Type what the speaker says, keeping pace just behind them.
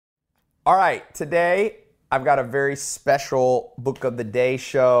All right, today I've got a very special book of the day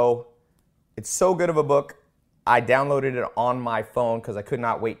show. It's so good of a book. I downloaded it on my phone because I could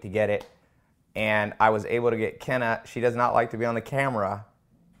not wait to get it. And I was able to get Kenna. She does not like to be on the camera.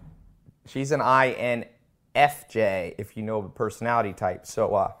 She's an INFJ, if you know the personality type.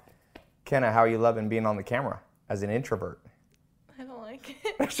 So, Kenna, how are you loving being on the camera as an introvert? I don't like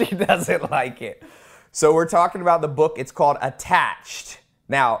it. She doesn't like it. So we're talking about the book. It's called Attached.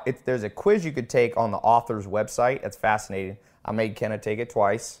 Now, there's a quiz you could take on the author's website. That's fascinating. I made Kenna take it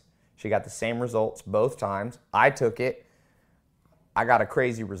twice. She got the same results both times. I took it. I got a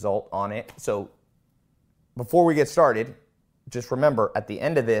crazy result on it. So before we get started, just remember, at the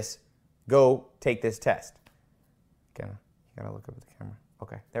end of this, go take this test. Kenna, you gotta look up at the camera.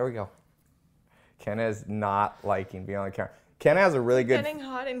 Okay, there we go. Kenna is not liking being on the camera. Kenna has a really good... It's getting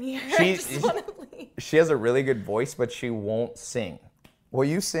hot in here. I just want to leave. She has a really good voice, but she won't sing. Will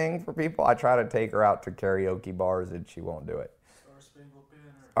you sing for people? I try to take her out to karaoke bars and she won't do it. Star Spangled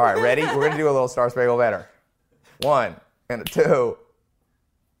Banner. All right, ready? We're going to do a little Star Spangled Banner. 1 and a 2.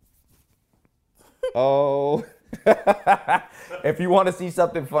 Oh. If you want to see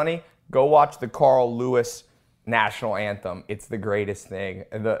something funny, go watch the Carl Lewis national anthem. It's the greatest thing.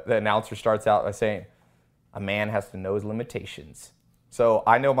 And the announcer starts out by saying, a man has to know his limitations. So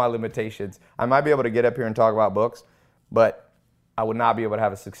I know my limitations. I might be able to get up here and talk about books, but I would not be able to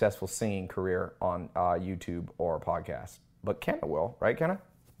have a successful singing career on YouTube or a podcast. But Kenna will, right, Kenna?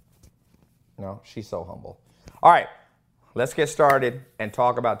 No, she's so humble. All right, let's get started and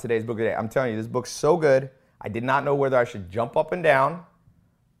talk about today's book today. I'm telling you, this book's so good. I did not know whether I should jump up and down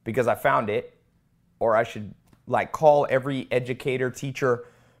because I found it, or I should call every educator, teacher,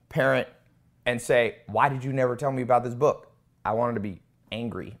 parent, and say, why did you never tell me about this book? I wanted to be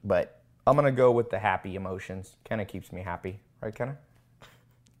angry, but I'm going to go with the happy emotions. Kenna keeps me happy. Right, Kenna?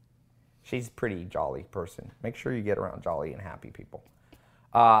 She's a pretty jolly person. Make sure you get around jolly and happy people.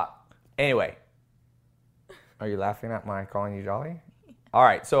 Anyway, are you laughing at my calling you jolly? All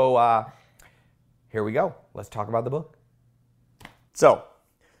right, so here we go. Let's talk about the book. So,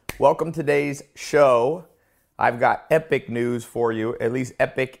 welcome to today's show. I've got epic news for you, at least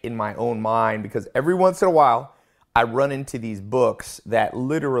epic in my own mind, because every once in a while, I run into these books that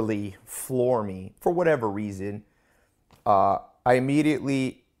literally floor me for whatever reason. I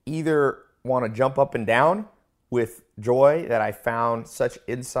immediately either want to jump up and down with joy that I found such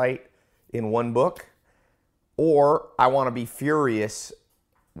insight in one book, or I want to be furious,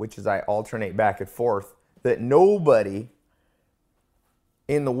 which is I alternate back and forth, that nobody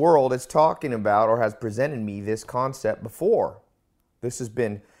in the world is talking about or has presented me this concept before. This has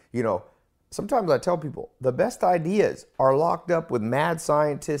been, sometimes I tell people the best ideas are locked up with mad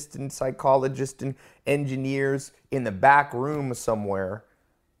scientists and psychologists and engineers in the back room somewhere,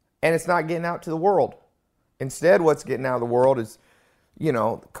 and it's not getting out to the world. Instead, what's getting out of the world is, the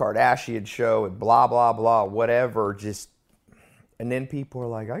Kardashian show and blah, blah, blah, whatever, and then people are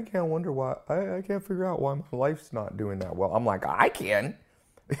like, I can't wonder why, I can't figure out why my life's not doing that well. I'm like, I can.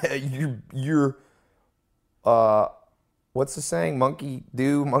 You're what's the saying? Monkey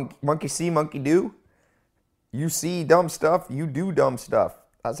see, monkey do. You see dumb stuff, you do dumb stuff.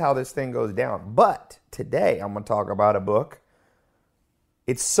 That's how this thing goes down. But today I'm going to talk about a book.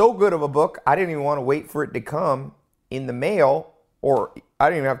 It's so good of a book, I didn't even want to wait for it to come in the mail, or I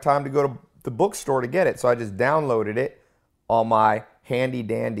didn't even have time to go to the bookstore to get it. So I just downloaded it on my handy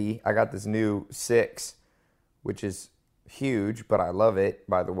dandy. I got this new 6, which is huge, but I love it,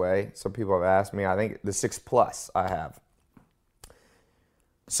 by the way. Some people have asked me. I think the 6 Plus I have.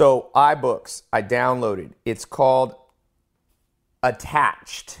 So iBooks, I downloaded. It's called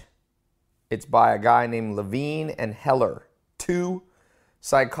Attached. It's by a guy named Levine and Heller, 2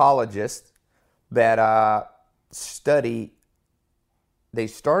 psychologists that they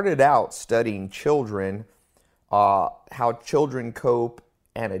started out studying children, how children cope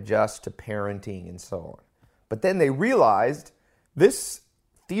and adjust to parenting and so on. But then they realized this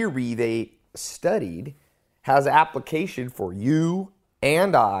theory they studied has application for you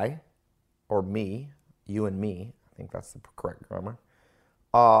and I, or me, you and me, I think that's the correct grammar,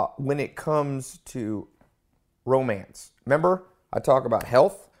 when it comes to romance. Remember, I talk about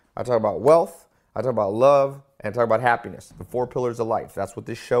health, I talk about wealth, I talk about love, and I talk about happiness, the 4 pillars of life. That's what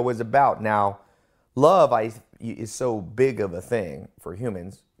this show is about. Now, love is so big of a thing for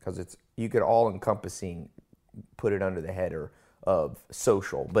humans because you could all-encompassing put it under the header of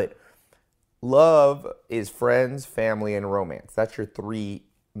social. But love is friends, family, and romance. That's your 3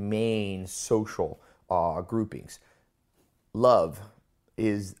 main social groupings. Love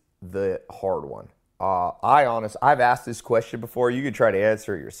is the hard one. I've asked this question before. You could try to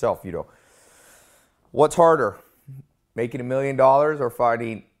answer it yourself. What's harder, making $1 million or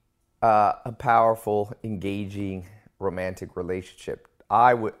finding a powerful, engaging, romantic relationship?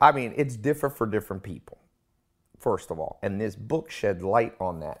 It's different for different people, first of all. And this book shed light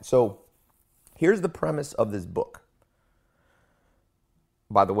on that. So here's the premise of this book.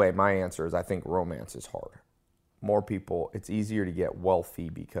 By the way, my answer is I think romance is hard. More people, it's easier to get wealthy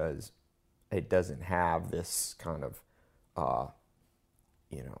because it doesn't have this kind of,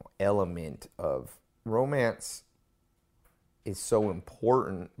 element of romance is so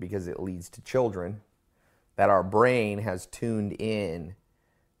important because it leads to children that our brain has tuned in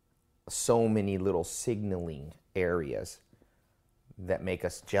so many little signaling areas that make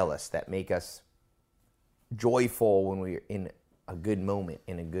us jealous, that make us joyful when we're in a good moment,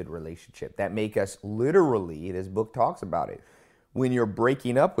 in a good relationship, that make us literally, this book talks about it, when you're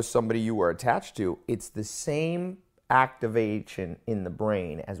breaking up with somebody you were attached to, it's the same activation in the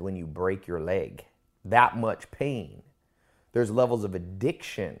brain as when you break your leg. That much pain. There's levels of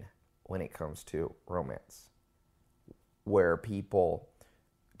addiction when it comes to romance, where people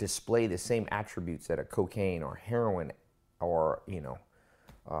display the same attributes that a cocaine or heroin or,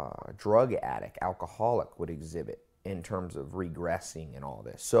 drug addict, alcoholic would exhibit in terms of regressing and all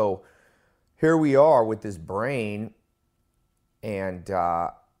this. So here we are with this brain, and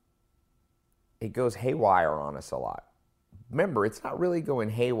it goes haywire on us a lot. Remember, it's not really going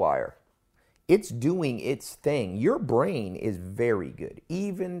haywire. It's doing its thing. Your brain is very good.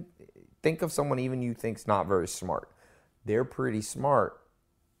 Even think of someone even you think's not very smart. They're pretty smart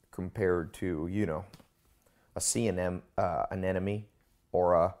compared to, a sea anemone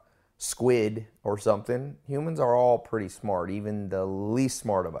or a squid or something. Humans are all pretty smart, even the least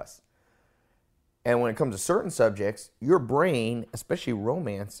smart of us. And when it comes to certain subjects, your brain, especially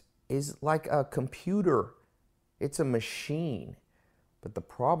romance, is like a computer. It's a machine. But the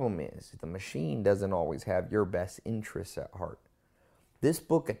problem is, the machine doesn't always have your best interests at heart. This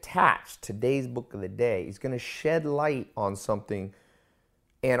book attached, today's book of the day, is going to shed light on something.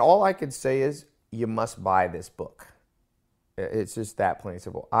 And all I could say is, you must buy this book. It's just that plain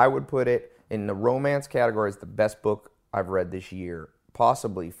simple. I would put it in the romance category as the best book I've read this year,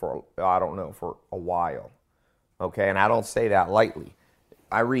 possibly for a while. Okay, and I don't say that lightly.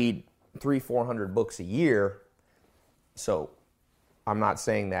 I read 300-400 books a year, so I'm not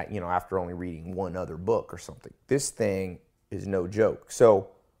saying that, after only reading one other book or something. This thing is no joke. So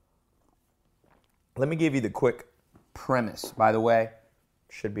let me give you the quick premise. By the way,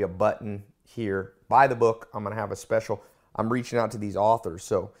 should be a button here. Buy the book. I'm going to have a special. I'm reaching out to these authors.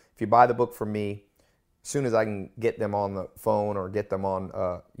 So if you buy the book from me, as soon as I can get them on the phone or get them on,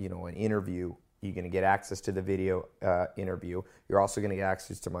 an interview, you're going to get access to the video interview. You're also going to get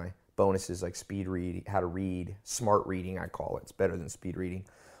access to my bonuses like speed reading, how to read, smart reading, I call it. It's better than speed reading.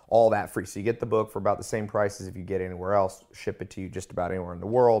 All that free. So you get the book for about the same price as if you get anywhere else. Ship it to you just about anywhere in the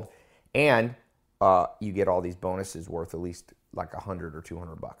world. And you get all these bonuses worth at least like $100 or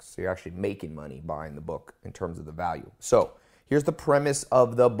 $200. So you're actually making money buying the book in terms of the value. So here's the premise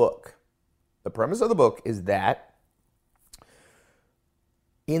of the book. The premise of the book is that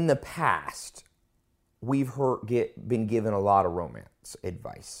in the past, we've been given a lot of romance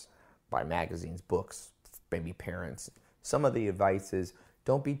advice by magazines, books, maybe parents. Some of the advice is,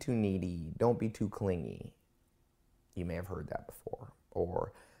 don't be too needy, don't be too clingy. You may have heard that before.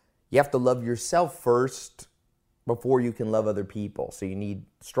 Or you have to love yourself first before you can love other people. So you need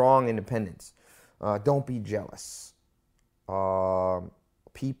strong independence. Don't be jealous.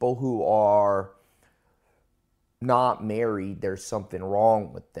 People who are not married, there's something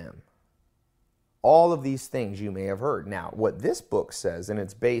wrong with them. All of these things you may have heard. Now, what this book says, and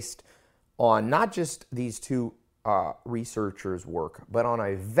it's based on not just these two researchers' work, but on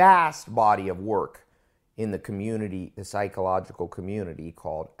a vast body of work in the community, the psychological community,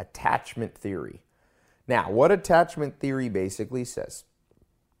 called attachment theory. Now, what attachment theory basically says,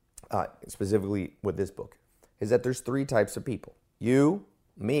 specifically with this book, is that there's three types of people. You,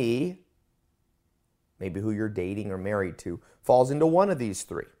 me, maybe who you're dating or married to, falls into one of these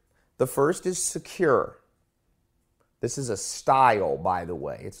three. The first is secure. This is a style, by the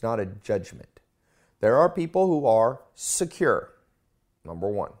way. It's not a judgment. There are people who are secure, number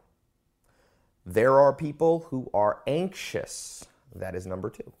one. There are people who are anxious. That is number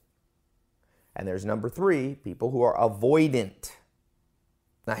two. And there's number three, people who are avoidant.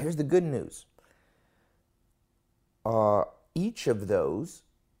 Now, here's the good news. Each of those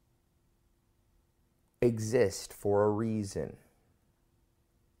exist for a reason.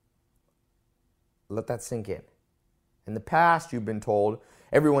 Let that sink in. In the past, you've been told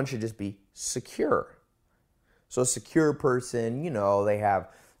Everyone should just be secure. So a secure person, they have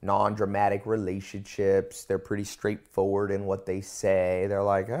non-dramatic relationships. They're pretty straightforward in what they say. They're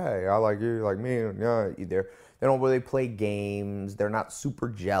like, hey, I like you, you like me. Yeah, they don't really play games. They're not super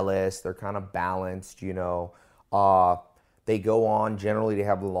jealous. They're kind of balanced, They go on generally to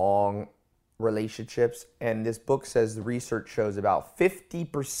have long relationships. And this book says the research shows about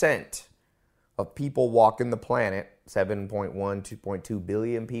 50% of people walking the planet, 7.1, 2.2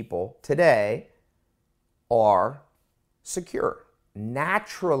 billion people today, are secure,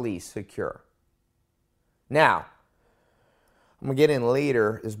 naturally secure. Now, I'm going to get in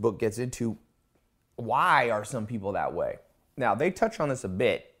later, this book gets into why are some people that way. Now, they touch on this a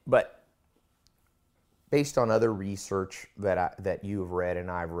bit, but based on other research that you've read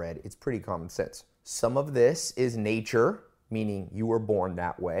and I've read, it's pretty common sense. Some of this is nature, meaning you were born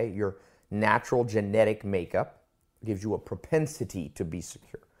that way. Your natural genetic makeup gives you a propensity to be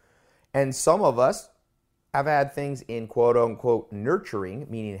secure. And some of us have had things in quote unquote nurturing,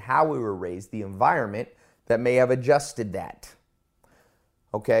 meaning how we were raised, the environment that may have adjusted that.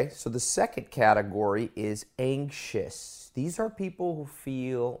 Okay, so the second category is anxious. These are people who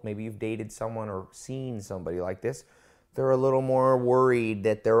feel, maybe you've dated someone or seen somebody like this, they're a little more worried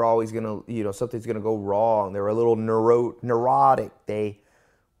that they're always going to, something's going to go wrong. They're a little neurotic. They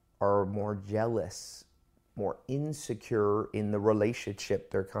are more jealous, more insecure in the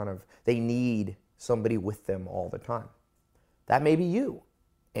relationship. They need somebody with them all the time. That may be you.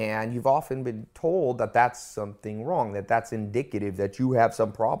 And you've often been told that that's something wrong, that that's indicative that you have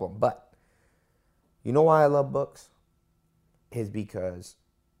some problem. But you know why I love books? Is because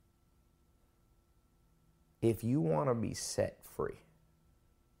if you want to be set free,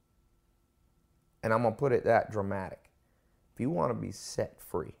 and I'm going to put it that dramatic, if you want to be set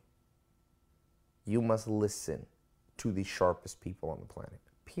free, you must listen to the sharpest people on the planet,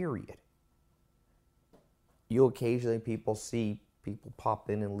 period. You'll occasionally see people pop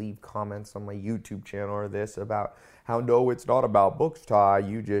in and leave comments on my YouTube channel or this about how, no, it's not about books, Ty.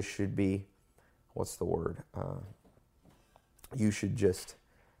 You just should be, what's the word? You should just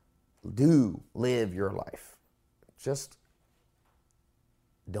live your life. Just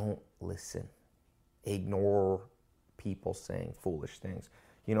don't listen. Ignore people saying foolish things.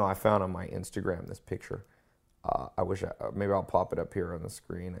 I found on my Instagram this picture. Maybe I'll pop it up here on the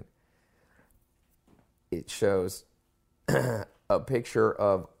screen. And it shows a picture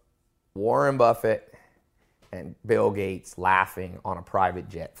of Warren Buffett and Bill Gates laughing on a private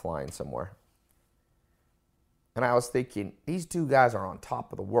jet flying somewhere. And I was thinking, these two guys are on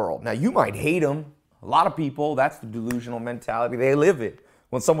top of the world. Now, you might hate them. A lot of people, that's the delusional mentality. They live it.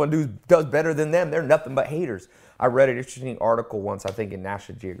 When someone does better than them, they're nothing but haters. I read an interesting article once, I think in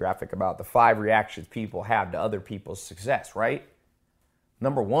National Geographic, about the 5 reactions people have to other people's success, right?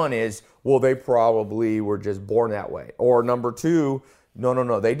 Number 1 is, well, they probably were just born that way. Or number 2,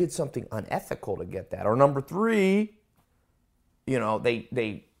 no, they did something unethical to get that. Or number 3,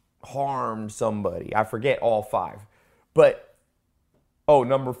 they harmed somebody. I forget all 5. But,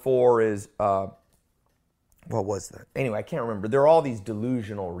 number 4 is, what was that? Anyway, I can't remember. There are all these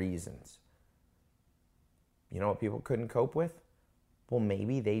delusional reasons. You know what people couldn't cope with? Well,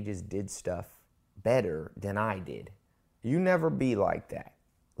 maybe they just did stuff better than I did. You never be like that.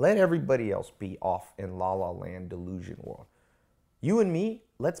 Let everybody else be off in la la land delusion world. You and me,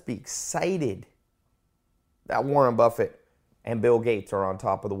 let's be excited that Warren Buffett and Bill Gates are on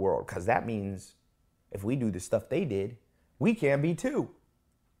top of the world, because that means if we do the stuff they did, we can be too.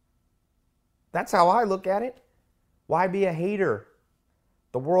 That's how I look at it. Why be a hater?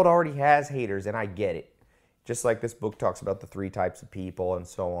 The world already has haters, and I get it. Just like this book talks about the 3 types of people and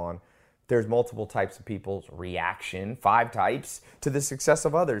so on. There's multiple types of people's reaction, 5 types, to the success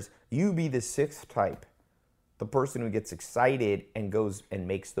of others. You be the 6th type, the person who gets excited and goes and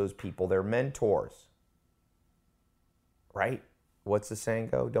makes those people their mentors. Right? What's the saying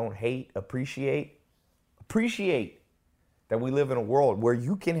go? Don't hate, appreciate. Appreciate that we live in a world where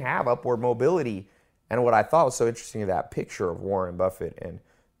you can have upward mobility. And what I thought was so interesting of that picture of Warren Buffett and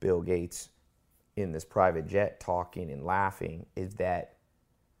Bill Gates in this private jet talking and laughing is that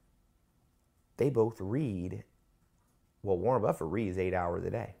they both read. Well, Warren Buffett reads 8 hours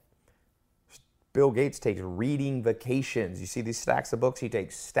a day. Bill Gates takes reading vacations. You see these stacks of books? He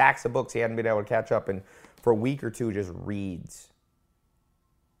takes stacks of books he hadn't been able to catch up and for a week or 2 just reads.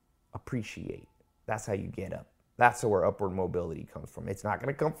 Appreciate. That's how you get up. That's where upward mobility comes from. It's not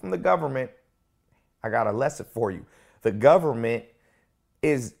going to come from the government. I got a lesson for you. The government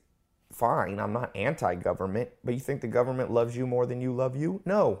is fine. I'm not anti-government, but you think the government loves you more than you love you?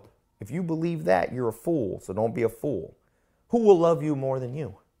 No. If you believe that, you're a fool, so don't be a fool. Who will love you more than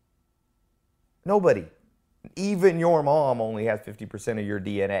you? Nobody. Even your mom only has 50% of your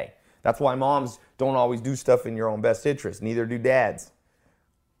DNA. That's why moms don't always do stuff in your own best interest. Neither do dads.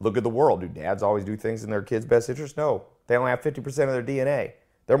 Look at the world. Do dads always do things in their kids' best interest? No. They only have 50% of their DNA.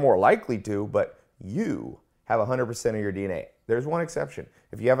 They're more likely to, but you have 100% of your DNA. There's one exception.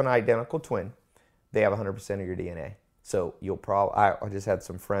 If you have an identical twin, they have 100% of your DNA. So you'll probably, I just had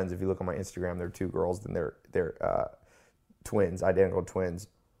some friends, if you look on my Instagram, they're two girls and they're twins, identical twins.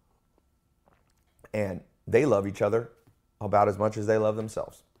 And they love each other about as much as they love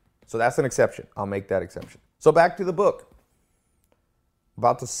themselves. So that's an exception. I'll make that exception. So back to the book.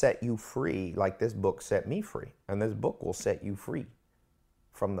 About to set you free like this book set me free. And this book will set you free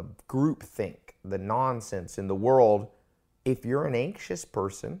from the groupthink, the nonsense in the world. If you're an anxious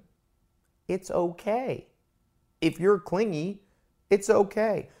person, it's okay. If you're clingy, it's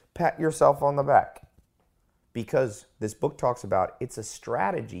okay. Pat yourself on the back. Because this book talks about it's a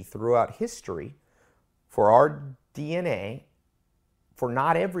strategy throughout history for our DNA, for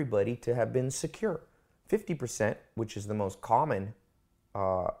not everybody to have been secure. 50%, which is the most common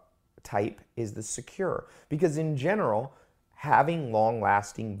type, is the secure. Because in general, having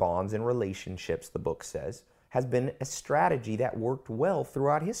long-lasting bonds and relationships, the book says, has been a strategy that worked well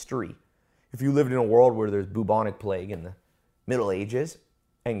throughout history. If you lived in a world where there's bubonic plague in the Middle Ages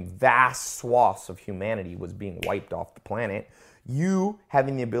and vast swaths of humanity was being wiped off the planet, you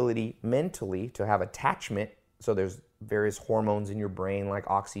having the ability mentally to have attachment, so there's various hormones in your brain like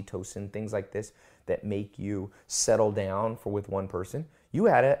oxytocin, things like this, that make you settle down with one person, you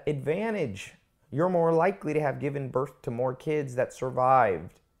had an advantage. You're more likely to have given birth to more kids that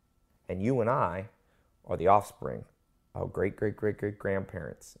survived. And you and I are the offspring of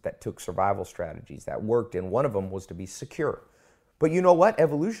great-great-great-great-grandparents that took survival strategies that worked, and one of them was to be secure. But you know what?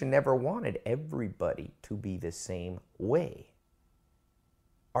 Evolution never wanted everybody to be the same way.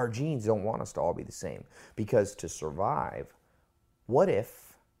 Our genes don't want us to all be the same, because to survive, what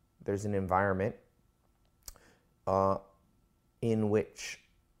if there's an environment in which,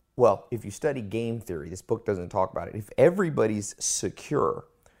 well, if you study game theory, this book doesn't talk about it, if everybody's secure,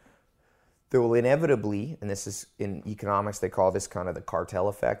 there will inevitably, and this is in economics, they call this kind of the cartel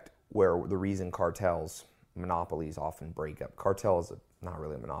effect, where the reason cartels, monopolies often break up. Cartel is not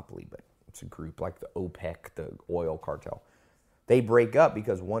really a monopoly, but it's a group like the OPEC, the oil cartel. They break up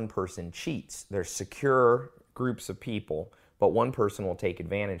because one person cheats. They're secure groups of people, but one person will take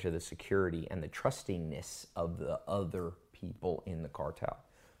advantage of the security and the trustingness of the other people in the cartel.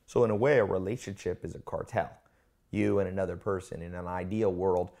 So in a way, a relationship is a cartel. You and another person. In an ideal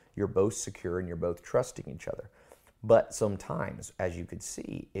world, you're both secure and you're both trusting each other. But sometimes, as you could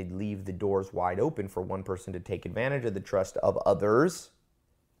see, it'd leave the doors wide open for one person to take advantage of the trust of others.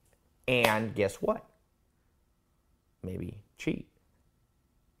 And guess what? Maybe cheat.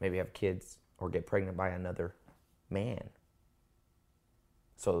 Maybe have kids or get pregnant by another man.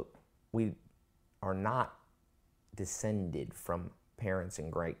 So we are not descended from parents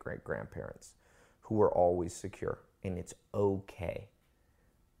and great-great-grandparents who were always secure. And it's okay.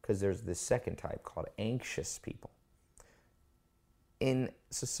 Because there's this second type called anxious people. In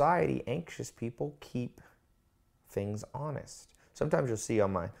society, anxious people keep things honest. Sometimes you'll see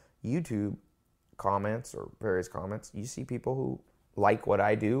on my YouTube comments or various comments, you see people who like what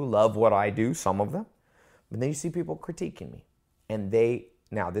I do, love what I do, some of them. But then you see people critiquing me. And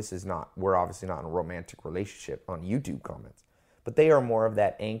now this is not, we're obviously not in a romantic relationship on YouTube comments, but they are more of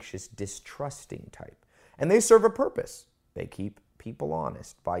that anxious, distrusting type. And they serve a purpose. They keep people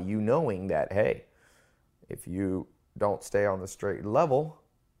honest by you knowing that, hey, if you don't stay on the straight level,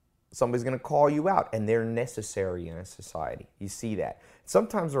 somebody's going to call you out, and they're necessary in a society. You see that.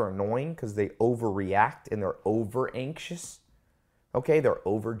 Sometimes they're annoying because they overreact and they're over anxious. Okay, they're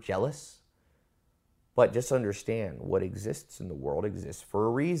over jealous. But just understand what exists in the world exists for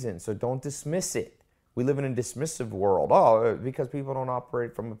a reason. So don't dismiss it. We live in a dismissive world. Oh, because people don't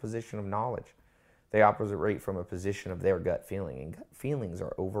operate from a position of knowledge. They operate from a position of their gut feeling. And gut feelings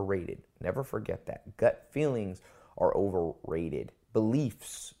are overrated. Never forget that. Gut feelings are overrated.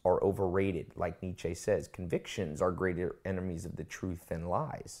 Beliefs are overrated. Like Nietzsche says, convictions are greater enemies of the truth than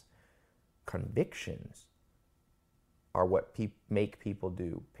lies. Convictions are what make people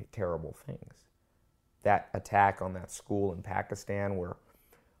do terrible things. That attack on that school in Pakistan where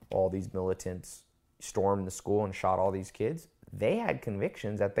all these militants stormed the school and shot all these kids, they had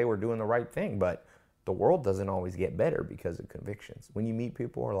convictions that they were doing the right thing, but the world doesn't always get better because of convictions. When you meet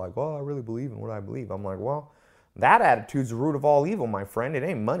people who are like, well, I really believe in what I believe, I'm like, well, that attitude's the root of all evil, my friend. It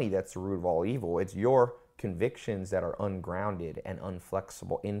ain't money that's the root of all evil. It's your convictions that are ungrounded and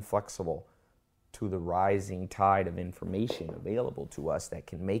inflexible. to the rising tide of information available to us that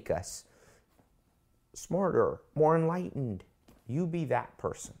can make us smarter, more enlightened. You be that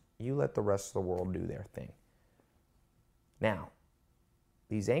person. You let the rest of the world do their thing. Now,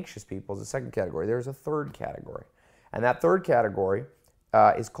 these anxious people is the second category. There's a third category. And that third category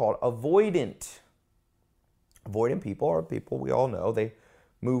is called avoidant. Avoidant people are people we all know.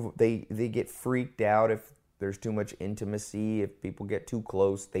 They get freaked out if there's too much intimacy, if people get too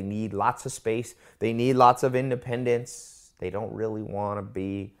close. They need lots of space. They need lots of independence. They don't really want to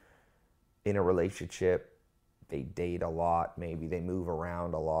be in a relationship. They date a lot. Maybe they move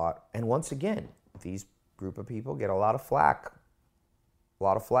around a lot. And once again, these group of people get a lot of flack. A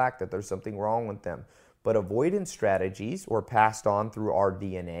lot of flack that there's something wrong with them. But avoidance strategies were passed on through our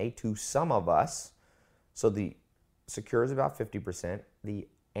DNA to some of us. So the secure is about 50%. The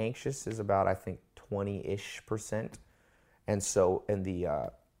anxious is about, I think, 20-ish%. And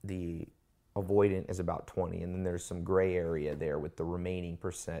the avoidant is about 20. And then there's some gray area there with the remaining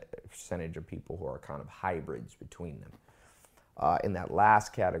percentage of people who are kind of hybrids between them. In that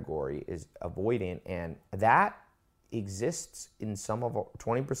last category is avoidant, and that exists in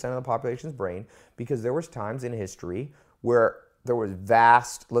 20% of the population's brain, because there was times in history where there was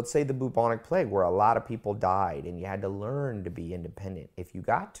vast, let's say the bubonic plague, where a lot of people died and you had to learn to be independent. If you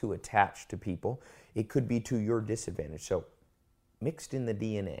got too attached to people, it could be to your disadvantage. So mixed in the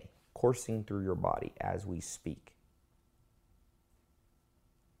DNA, coursing through your body as we speak,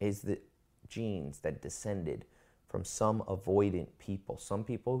 is the genes that descended from some avoidant people, some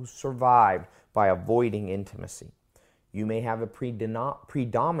people who survived by avoiding intimacy. You may have a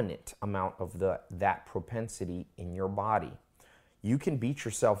predominant amount of that propensity in your body. You can beat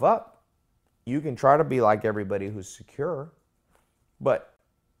yourself up. You can try to be like everybody who's secure, but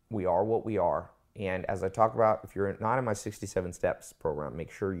we are what we are. And as I talk about, if you're not in my 67 Steps program,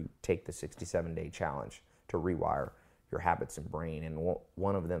 make sure you take the 67-day challenge to rewire your habits and brain. And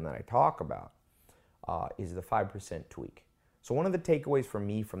one of them that I talk about is the 5% tweak. So one of the takeaways for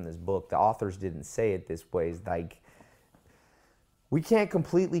me from this book, the authors didn't say it this way, is like, we can't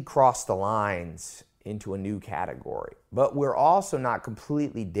completely cross the lines into a new category, but we're also not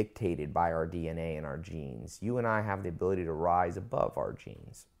completely dictated by our DNA and our genes. You and I have the ability to rise above our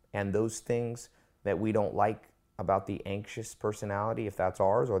genes. And those things that we don't like about the anxious personality, if that's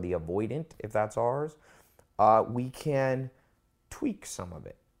ours, or the avoidant, if that's ours, we can tweak some of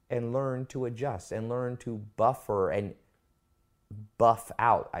it and learn to adjust and learn to buffer and buff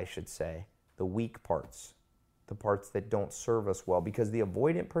out, I should say, the weak parts, the parts that don't serve us well. Because the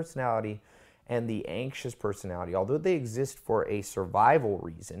avoidant personality and the anxious personality, although they exist for a survival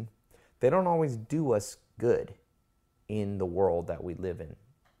reason, they don't always do us good in the world that we live in.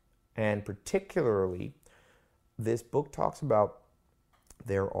 And particularly, this book talks about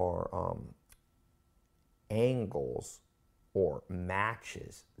there are angles or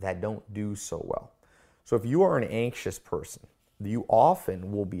matches that don't do so well. So if you are an anxious person, you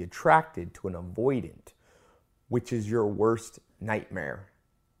often will be attracted to an avoidant, which is your worst nightmare.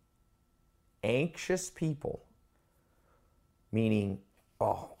 Anxious people, meaning,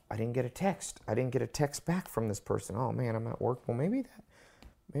 oh, I didn't get a text. I didn't get a text back from this person. Oh man, I'm at work. Well, maybe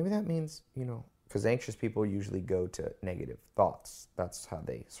that means, because anxious people usually go to negative thoughts. That's how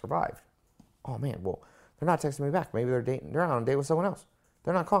they survive. Oh man, well, they're not texting me back. Maybe they're on a date with someone else.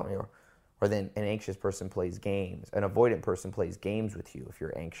 They're not calling me. Or then an anxious person plays games. An avoidant person plays games with you if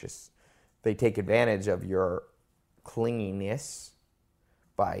you're anxious. They take advantage of your clinginess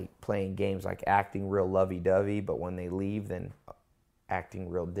by playing games like acting real lovey-dovey, but when they leave, then acting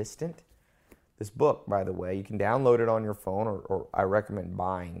real distant. This book, by the way, you can download it on your phone, or I recommend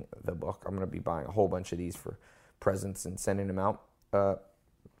buying the book. I'm going to be buying a whole bunch of these for presents and sending them out.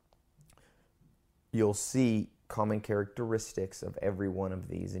 You'll see common characteristics of every one of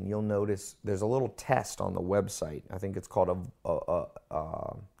these, and you'll notice there's a little test on the website. I think it's called a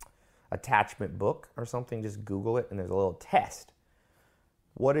attachment book or something. Just Google it, and there's a little test.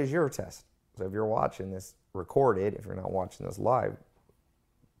 What is your test? So if you're watching this recorded, if you're not watching this live,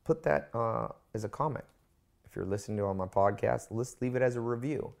 put that as a comment. If you're listening to it on my podcast, let's leave it as a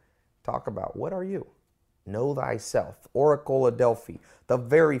review. Talk about, what are you? Know thyself. Oracle of Delphi, the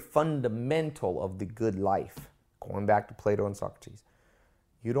very fundamental of the good life. Going back to Plato and Socrates.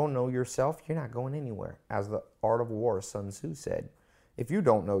 You don't know yourself, you're not going anywhere. As the Art of War, Sun Tzu said, if you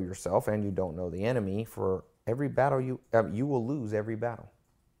don't know yourself and you don't know the enemy, for every battle you will lose every battle.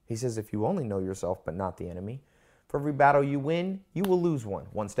 He says, if you only know yourself but not the enemy, for every battle you win, you will lose one.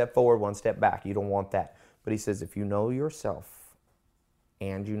 One step forward, one step back. You don't want that. But he says, if you know yourself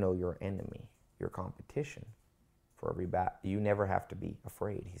and you know your enemy, your competition, for every battle, you never have to be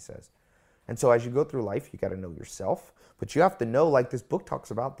afraid, he says. And so as you go through life, you got to know yourself, but you have to know, like this book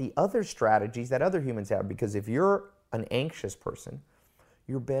talks about, the other strategies that other humans have. Because if you're an anxious person,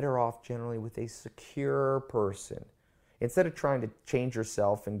 you're better off generally with a secure person. Instead of trying to change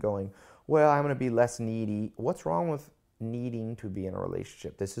yourself and going, well, I'm going to be less needy. What's wrong with needing to be in a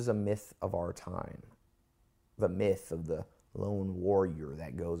relationship? This is a myth of our time. The myth of the lone warrior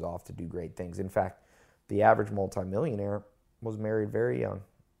that goes off to do great things. In fact, the average multimillionaire was married very young.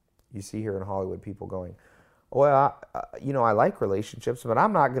 You see here in Hollywood people going, well, I like relationships, but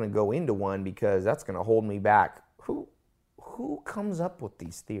I'm not going to go into one because that's going to hold me back. Who comes up with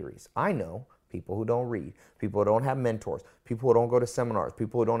these theories? I know people who don't read, people who don't have mentors, people who don't go to seminars,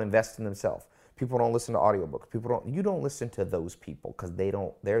 people who don't invest in themselves, people who don't listen to audiobooks. You don't listen to those people because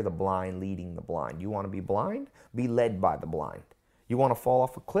they're the blind leading the blind. You want to be blind? Be led by the blind. You want to fall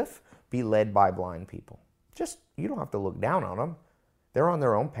off a cliff? Be led by blind people. You don't have to look down on them. They're on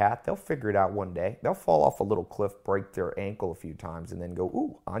their own path. They'll figure it out one day. They'll fall off a little cliff, break their ankle a few times, and then go,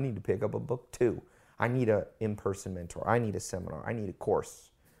 ooh, I need to pick up a book too. I need an in-person mentor. I need a seminar. I need a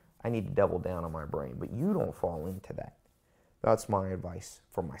course. I need to double down on my brain. But you don't fall into that. That's my advice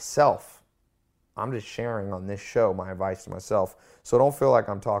for myself. I'm just sharing on this show my advice to myself. So don't feel like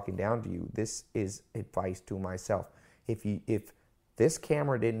I'm talking down to you. This is advice to myself. If this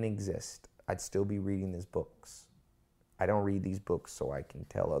camera didn't exist, I'd still be reading these books. I don't read these books so I can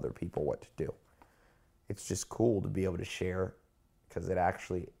tell other people what to do. It's just cool to be able to share because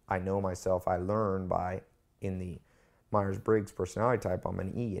I know myself. I learn in the Myers-Briggs personality type, I'm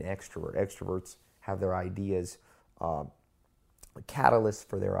an E, an extrovert. Extroverts have their ideas, catalysts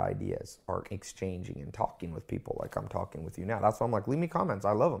for their ideas are exchanging and talking with people like I'm talking with you now. That's why I'm like, leave me comments.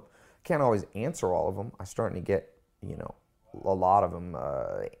 I love them. Can't always answer all of them. I'm starting to get, a lot of them,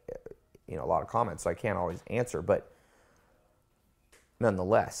 a lot of comments, so I can't always answer, but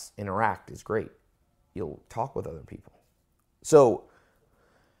nonetheless, interact is great. You'll talk with other people. So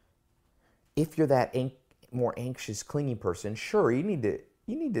if you're that more anxious, clingy person, sure, you need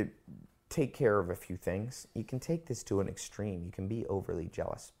to take care of a few things. You can take this to an extreme. You can be overly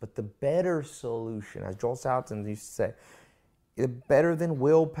jealous. But the better solution, as Joel Salatin used to say, better than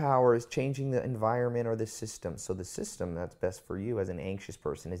willpower is changing the environment or the system. So the system that's best for you as an anxious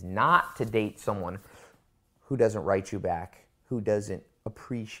person is not to date someone who doesn't write you back, who doesn't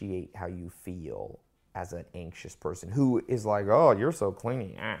appreciate how you feel as an anxious person, who is like, oh, you're so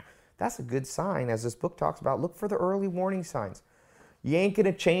clingy. That's a good sign. As this book talks about, look for the early warning signs. You ain't going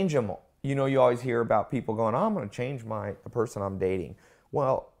to change them. You always hear about people going, oh, I'm going to change the person I'm dating.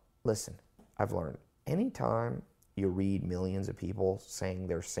 Well, listen, I've learned anytime you read millions of people saying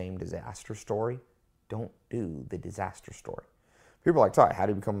their same disaster story, don't do the disaster story. People are like, Ty, how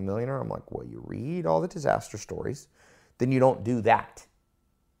do you become a millionaire? I'm like, well, you read all the disaster stories, then you don't do that.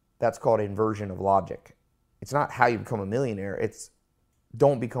 That's called inversion of logic. It's not how you become a millionaire. It's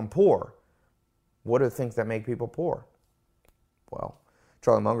don't become poor. What are the things that make people poor? Well,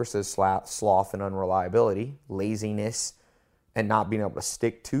 Charlie Munger says sloth and unreliability, laziness, and not being able to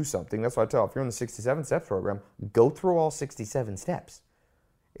stick to something. That's what I tell. If you're in the 67 Steps program, go through all 67 steps.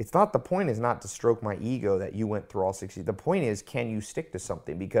 It's not, the point is not to stroke my ego that you went through all 60. The point is, can you stick to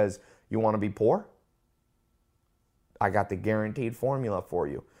something? Because you want to be poor? I got the guaranteed formula for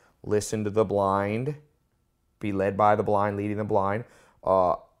you. Listen to the blind. Be led by the blind, leading the blind.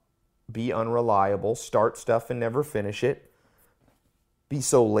 Be unreliable. Start stuff and never finish it. Be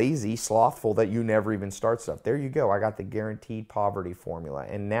so lazy, slothful that you never even start stuff. There you go. I got the guaranteed poverty formula.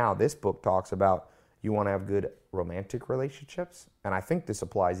 And now this book talks about you want to have good romantic relationships. And I think this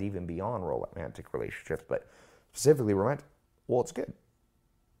applies even beyond romantic relationships, but specifically romantic. Well, it's good.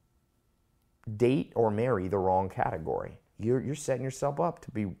 Date or marry the wrong category. You're setting yourself up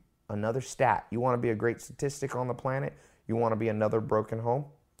to be another stat. You want to be a great statistic on the planet? You want to be another broken home?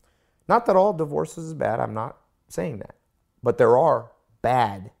 Not that all divorces is bad. I'm not saying that. But there are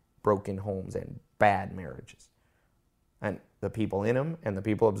bad broken homes and bad marriages. And the people in them and the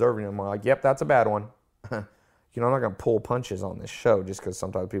people observing them are like, yep, that's a bad one. I'm not going to pull punches on this show just because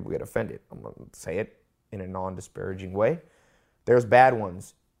sometimes people get offended. I'm going to say it in a non-disparaging way. There's bad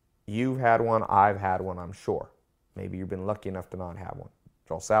ones. You've had one. I've had one, I'm sure. Maybe you've been lucky enough to not have one.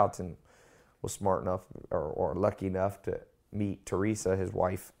 Joel Salatin was smart enough or lucky enough to meet Teresa, his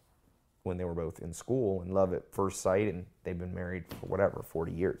wife, when they were both in school and love at first sight, and they've been married for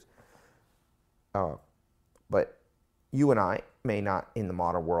 40 years. But you and I may not in the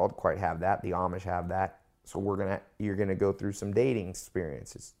modern world quite have that. The Amish have that. So you're gonna go through some dating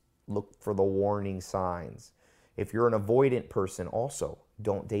experiences. Look for the warning signs. If you're an avoidant person, also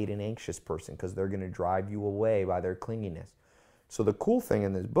don't date an anxious person because they're gonna drive you away by their clinginess. So the cool thing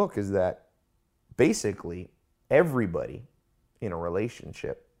in this book is that basically everybody in a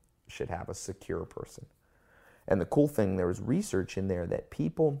relationship should have a secure person. And the cool thing, there was research in there that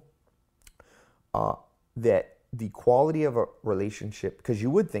people, that the quality of a relationship, because you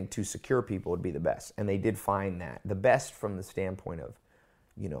would think two secure people would be the best, and they did find that the best from the standpoint of,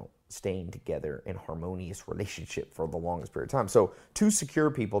 staying together in harmonious relationship for the longest period of time. So two secure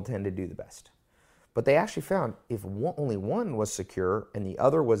people tend to do the best. But they actually found if only one was secure and the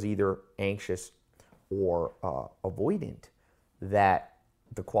other was either anxious or avoidant, that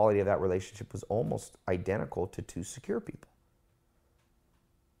the quality of that relationship was almost identical to two secure people.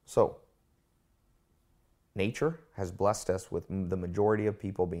 So, nature has blessed us with the majority of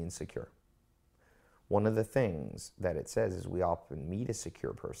people being secure. One of the things that it says is we often meet a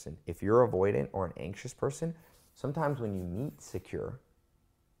secure person. If you're avoidant or an anxious person, sometimes when you meet secure,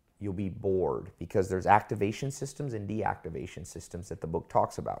 you'll be bored because there's activation systems and deactivation systems that the book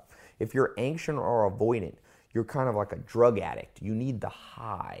talks about. If you're anxious or avoidant, you're kind of like a drug addict. You need the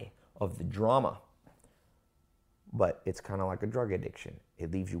high of the drama. But it's kind of like a drug addiction.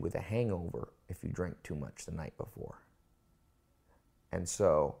 It leaves you with a hangover if you drank too much the night before. And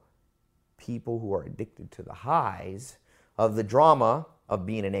so people who are addicted to the highs of the drama of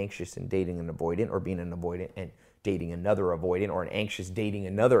being an anxious and dating an avoidant, or being an avoidant and dating another avoidant, or an anxious dating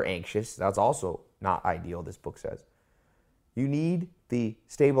another anxious, that's also not ideal, this book says. You need the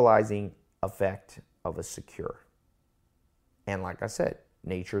stabilizing effect of a secure. And like I said,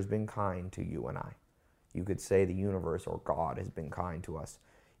 nature's been kind to you and I. You could say the universe or God has been kind to us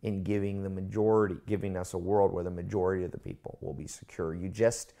in giving us a world where the majority of the people will be secure. You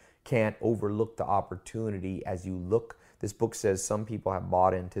just can't overlook the opportunity as you look. This book says some people have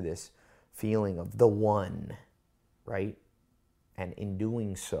bought into this feeling of the one, right? And in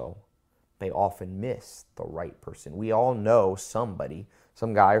doing so, they often miss the right person. We all know somebody,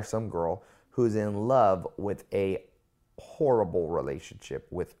 some guy or some girl, who's in love with a horrible relationship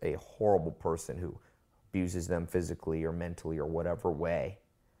with a horrible person who abuses them physically or mentally or whatever way.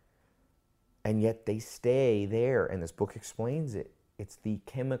 And yet they stay there, and this book explains it. It's the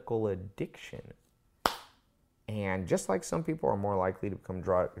chemical addiction. And just like some people are more likely to become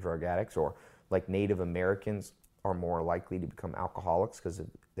drug addicts, or like Native Americans are more likely to become alcoholics because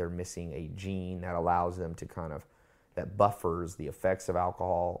they're missing a gene that allows them to that buffers the effects of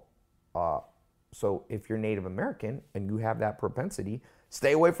alcohol. So if you're Native American and you have that propensity,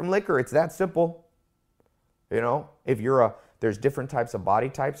 stay away from liquor. It's that simple. If there's different types of body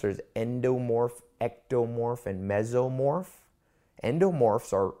types. There's endomorph, ectomorph, and mesomorph.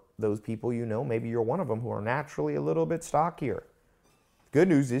 Endomorphs are those people maybe you're one of them, who are naturally a little bit stockier. Good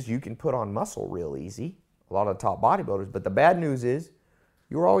news is you can put on muscle real easy, a lot of the top bodybuilders. But the bad news is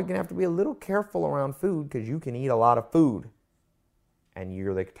you're always going to have to be a little careful around food because you can eat a lot of food. And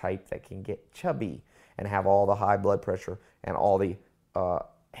you're the type that can get chubby and have all the high blood pressure and all the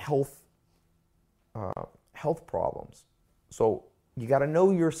health problems. So you got to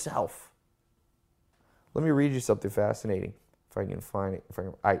know yourself. Let me read you something fascinating, if I can find it.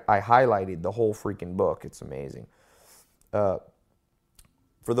 I highlighted the whole freaking book. It's amazing. For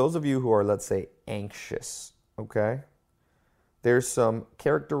those of you who are, let's say, anxious, okay, there's some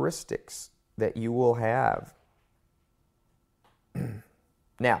characteristics that you will have.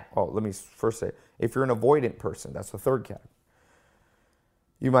 Now, let me first say, if you're an avoidant person, that's the third category.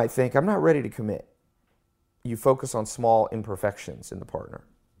 You might think, I'm not ready to commit. You focus on small imperfections in the partner.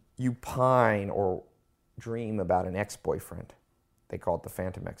 You pine or dream about an ex-boyfriend. They call it the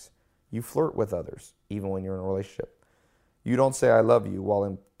phantom ex. You flirt with others, even when you're in a relationship. You don't say I love you while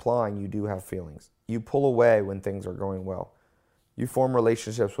implying you do have feelings. You pull away when things are going well. You form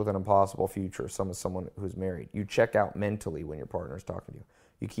relationships with an impossible future, someone who's married. You check out mentally when your partner is talking to you.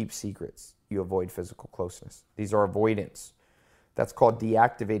 You keep secrets. You avoid physical closeness. These are avoidance. That's called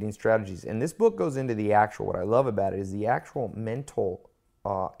deactivating strategies. And this book goes into the actual, what I love about it is the actual mental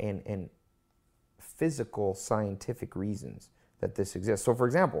and physical scientific reasons that this exists. So for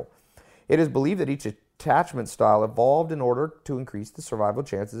example, it is believed that each attachment style evolved in order to increase the survival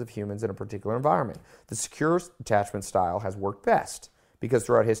chances of humans in a particular environment. The secure attachment style has worked best because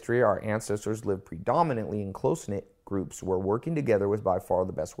throughout history, our ancestors lived predominantly in close-knit groups where working together was by far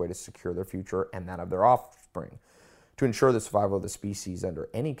the best way to secure their future and that of their offspring. To ensure the survival of the species under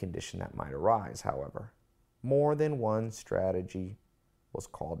any condition that might arise, however, more than one strategy was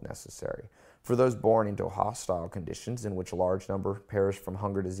called necessary. For those born into hostile conditions in which a large number perished from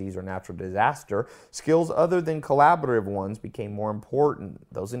hunger, disease, or natural disaster, skills other than collaborative ones became more important.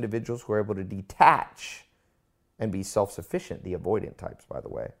 Those individuals who were able to detach and be self-sufficient, the avoidant types, by the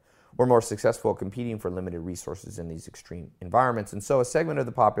way, were more successful at competing for limited resources in these extreme environments. And so a segment of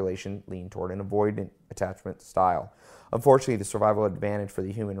the population leaned toward an avoidant attachment style. Unfortunately, the survival advantage for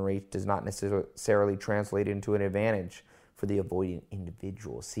the human race does not necessarily translate into an advantage for the avoidant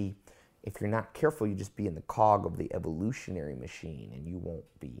individual. See, if you're not careful, you just be in the cog of the evolutionary machine and you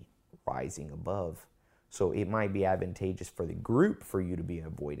won't be rising above. So it might be advantageous for the group for you to be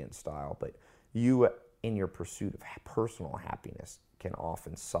an avoidant style, but you, in your pursuit of personal happiness, can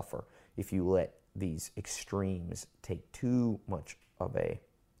often suffer if you let these extremes take too much of a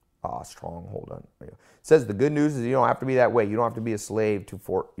stronghold on you. It says the good news is you don't have to be that way. You don't have to be a slave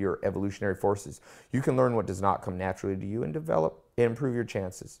to your evolutionary forces. You can learn what does not come naturally to you and improve your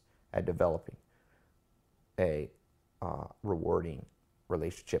chances at developing a rewarding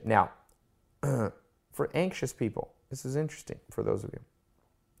relationship. Now, for anxious people, this is interesting for those of you.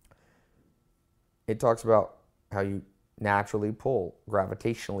 It talks about how you naturally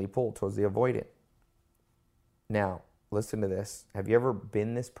gravitationally pull towards the avoidant. Now, listen to this. Have you ever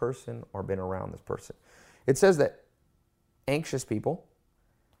been this person or been around this person? It says that anxious people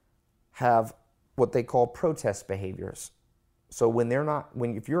have what they call protest behaviors. So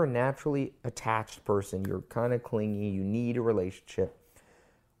if you're a naturally attached person, you're kind of clingy, you need a relationship.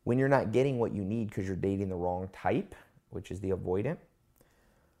 When you're not getting what you need because you're dating the wrong type, which is the avoidant,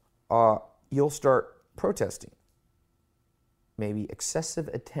 you'll start protesting. Maybe excessive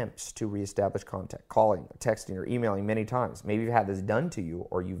attempts to reestablish contact, calling, texting, or emailing many times. Maybe you've had this done to you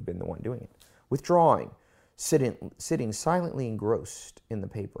or you've been the one doing it. Withdrawing, sitting silently engrossed in the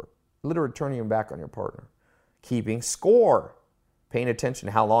paper, literally turning your back on your partner. Keeping score, paying attention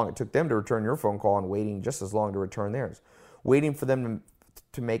to how long it took them to return your phone call and waiting just as long to return theirs. Waiting for them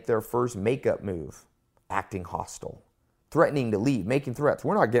to make their first makeup move. Acting hostile. Threatening to leave, making threats.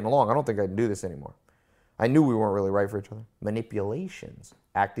 We're not getting along. I don't think I can do this anymore. I knew we weren't really right for each other. Manipulations,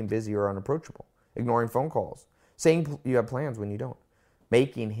 acting busy or unapproachable, ignoring phone calls, saying you have plans when you don't,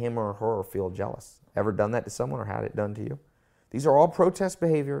 making him or her feel jealous. Ever done that to someone or had it done to you? These are all protest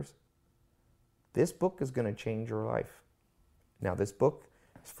behaviors. This book is going to change your life. Now, this book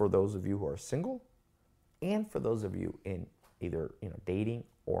is for those of you who are single and for those of you in either dating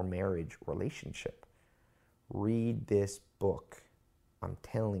or marriage relationship. Read this book. I'm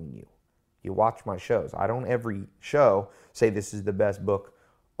telling you. You watch my shows. I don't every show say this is the best book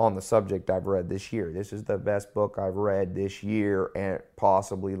on the subject I've read this year. This is the best book I've read this year and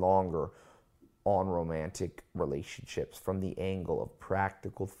possibly longer on romantic relationships from the angle of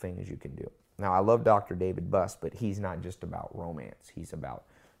practical things you can do. Now, I love Dr. David Buss, but he's not just about romance. He's about,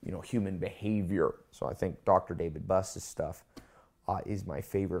 human behavior. So I think Dr. David Buss's stuff is my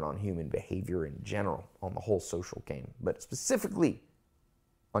favorite on human behavior in general, on the whole social game, but specifically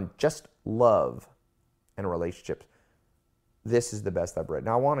on just love and relationships. This is the best I've read.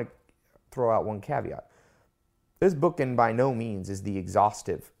 Now, I want to throw out one caveat. This book, and by no means, is the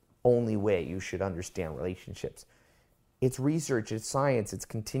exhaustive only way you should understand relationships. It's research, it's science, it's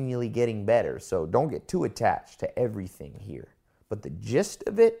continually getting better. So don't get too attached to everything here. But the gist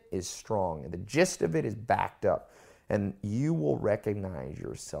of it is strong, and the gist of it is backed up. And you will recognize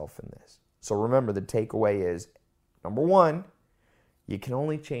yourself in this. So remember, the takeaway is, number one, you can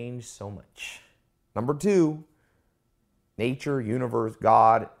only change so much. Number two, nature, universe,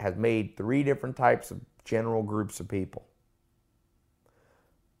 God has made 3 different types of general groups of people.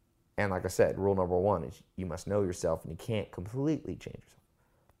 And like I said, rule number 1 is you must know yourself and you can't completely change yourself.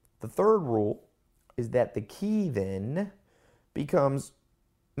 The third rule is that the key then becomes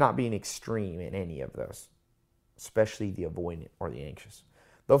not being extreme in any of those, especially the avoidant or the anxious.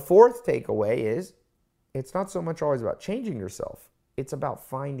 The fourth takeaway is it's not so much always about changing yourself. It's about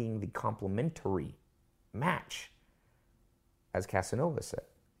finding the complementary match. As Casanova said,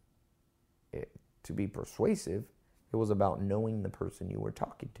 to be persuasive, it was about knowing the person you were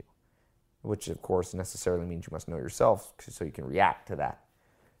talking to, which of course necessarily means you must know yourself so you can react to that.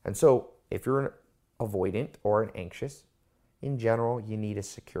 And so if you're an avoidant or an anxious, in general, you need a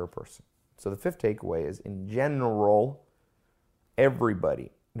secure person. So the fifth takeaway is, in general,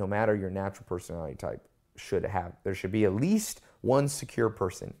 everybody, no matter your natural personality type, there should be at least one secure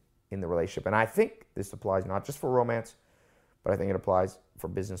person in the relationship. And I think this applies not just for romance, but I think it applies for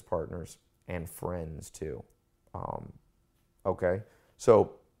business partners and friends too. Okay,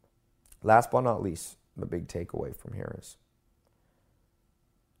 so last but not least, the big takeaway from here is,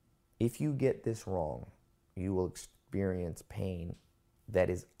 if you get this wrong, you will experience pain that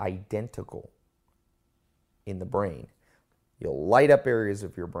is identical in the brain. You'll light up areas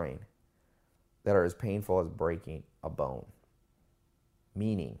of your brain that are as painful as breaking a bone.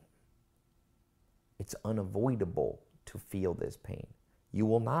 Meaning, it's unavoidable to feel this pain. You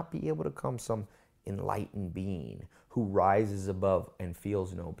will not be able to become some enlightened being who rises above and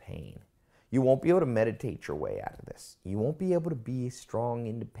feels no pain. You won't be able to meditate your way out of this. You won't be able to be strong,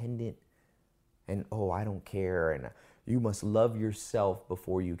 independent, and, oh, I don't care, and you must love yourself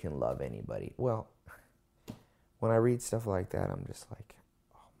before you can love anybody. Well, when I read stuff like that, I'm just like,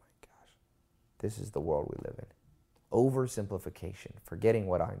 oh my gosh, this is the world we live in. Oversimplification, forgetting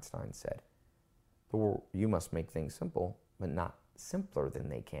what Einstein said. You must make things simple, but not simpler than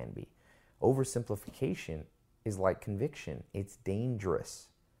they can be. Oversimplification is like conviction. It's dangerous.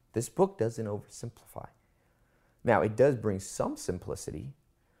 This book doesn't oversimplify. Now, it does bring some simplicity,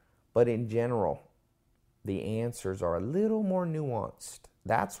 but in general, the answers are a little more nuanced.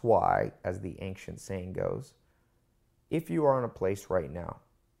 That's why, as the ancient saying goes, if you are in a place right now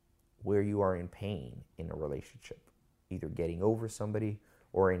where you are in pain in a relationship, either getting over somebody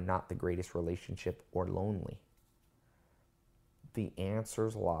or in not the greatest relationship or lonely, the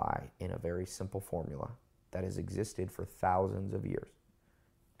answers lie in a very simple formula that has existed for thousands of years.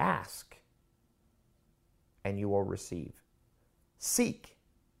 Ask, and you will receive. Seek,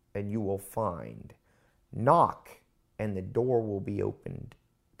 and you will find. Knock, and the door will be opened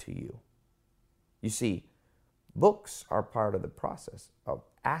to you. You see, books are part of the process of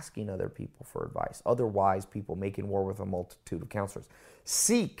asking other people for advice. Other wise people making war with a multitude of counselors.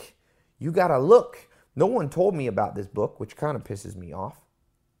 Seek. You got to look. No one told me about this book, which kind of pisses me off,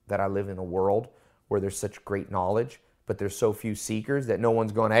 that I live in a world where there's such great knowledge, but there's so few seekers that no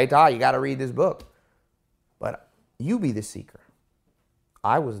one's going, hey, Ty, you got to read this book. But you be the seeker.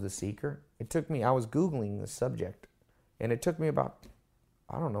 I was the seeker. I was Googling the subject, and it took me about,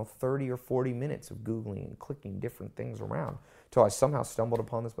 30 or 40 minutes of Googling and clicking different things around until I somehow stumbled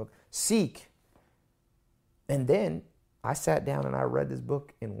upon this book. Seek. And then I sat down and I read this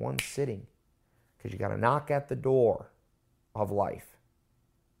book in one sitting, because you got to knock at the door of life.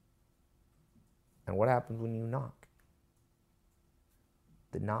 And what happens when you knock?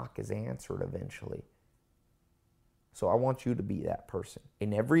 The knock is answered eventually. So I want you to be that person.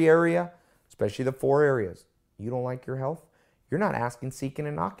 In every area, especially the 4 areas, you don't like your health, you're not asking, seeking,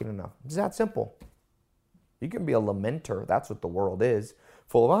 and knocking enough. It's that simple. You can be a lamenter. That's what the world is.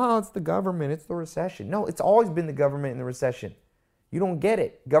 Full of, it's the government, it's the recession. No, it's always been the government and the recession. You don't get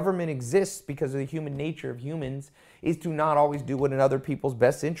it. Government exists because of the human nature of humans is to not always do what in other people's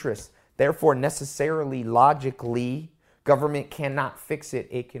best interests. Therefore, necessarily, logically, government cannot fix it.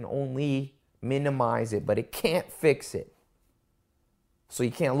 It can only minimize it, but it can't fix it. So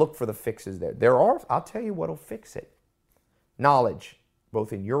you can't look for the fixes there. I'll tell you what'll fix it. Knowledge,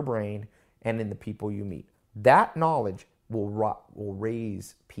 both in your brain and in the people you meet. That knowledge will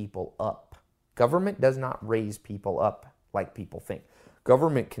raise people up. Government does not raise people up like people think.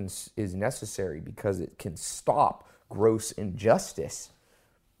 Government is necessary because it can stop gross injustice,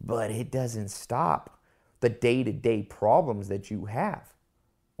 but it doesn't stop the day-to-day problems that you have.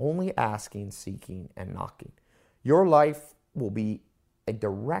 Only asking, seeking, and knocking. Your life will be a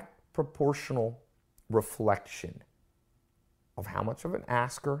direct proportional reflection of how much of an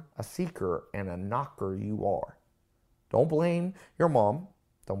asker, a seeker, and a knocker you are. Don't blame your mom.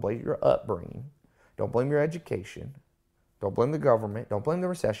 Don't blame your upbringing. Don't blame your education. Don't blame the government. Don't blame the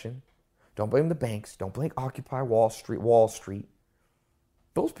recession. Don't blame the banks. Don't blame Occupy Wall Street.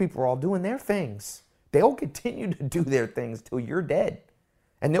 Those people are all doing their things. They'll continue to do their things till you're dead.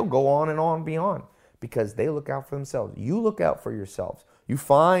 And they'll go on and on beyond because they look out for themselves. You look out for yourselves. You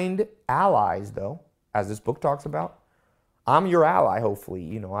find allies, though, as this book talks about. I'm your ally,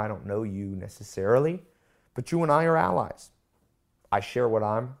 hopefully. I don't know you necessarily, but you and I are allies. I share what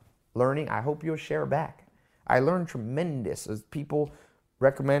I'm learning. I hope you'll share back. I learned tremendous. As people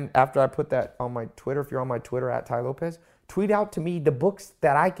recommend, after I put that on my Twitter, if you're on my Twitter, at Ty Lopez, tweet out to me the books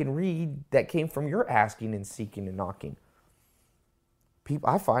that I can read that came from your asking and seeking and knocking.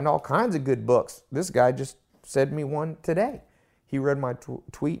 I find all kinds of good books. This guy just sent me one today. He read my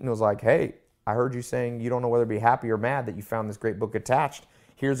tweet and was like, hey, I heard you saying you don't know whether to be happy or mad that you found this great book attached.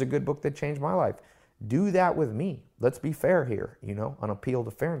 Here's a good book that changed my life. Do that with me. Let's be fair here, an appeal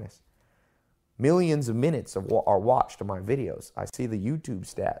to fairness. Millions of minutes are watched of my videos. I see the YouTube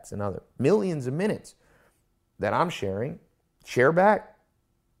stats and other millions of minutes that I'm sharing. Share back.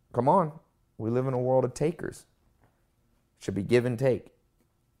 Come on. We live in a world of takers. Should be give and take.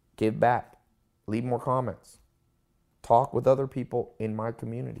 Give back. Leave more comments. Talk with other people in my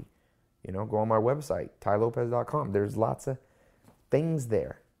community. Go on my website, tylopez.com. There's lots of things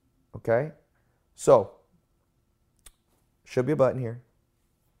there. Okay? So, should be a button here.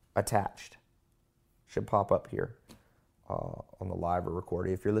 Attached. Should pop up here on the live or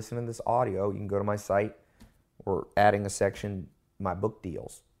recording. If you're listening to this audio, you can go to my site. We're adding a section my book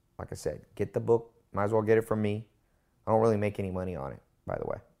deals. Like I said, get the book. Might as well get it from me. I don't really make any money on it, by the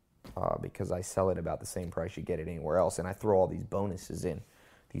way, because I sell it about the same price you get it anywhere else, and I throw all these bonuses in,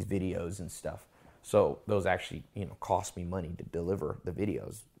 these videos and stuff. So those actually, cost me money to deliver the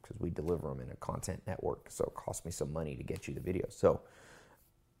videos because we deliver them in a content network. So it costs me some money to get you the videos. So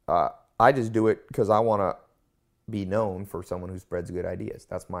I just do it because I want to be known for someone who spreads good ideas.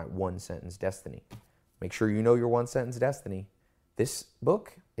 That's my one sentence destiny. Make sure you know your one sentence destiny. This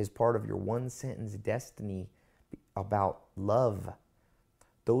book is part of your one sentence destiny about love.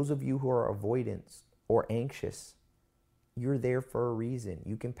 Those of you who are avoidant or anxious, you're there for a reason.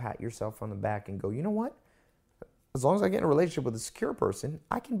 You can pat yourself on the back and go, you know what? As long as I get in a relationship with a secure person,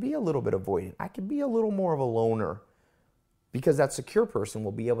 I can be a little bit avoidant. I can be a little more of a loner because that secure person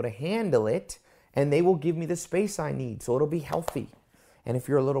will be able to handle it and they will give me the space I need. So it'll be healthy. And if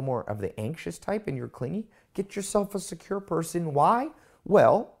you're a little more of the anxious type and you're clingy, get yourself a secure person. Why?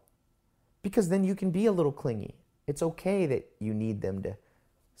 Well, because then you can be a little clingy. It's okay that you need them to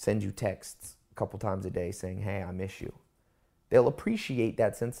send you texts a couple times a day saying, hey, I miss you. They'll appreciate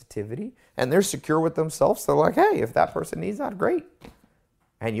that sensitivity and they're secure with themselves. They're like, hey, if that person needs that, great.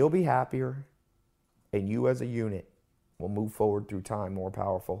 And you'll be happier. And you as a unit will move forward through time more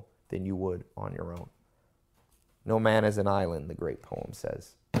powerful than you would on your own. No man is an island, the great poem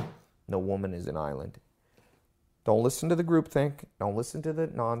says. No woman is an island. Don't listen to the groupthink. Don't listen to the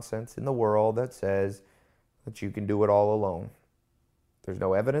nonsense in the world that says that you can do it all alone. There's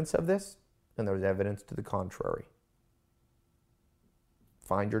no evidence of this, and there's evidence to the contrary.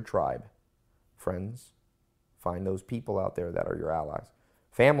 Find your tribe, friends. Find those people out there that are your allies.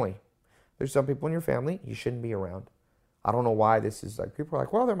 Family. There's some people in your family you shouldn't be around. I don't know why this is like, people are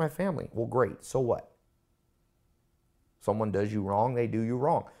like, well, they're my family. Well, great. So what? Someone does you wrong, they do you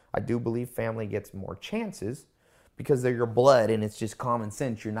wrong. I do believe family gets more chances because they're your blood and it's just common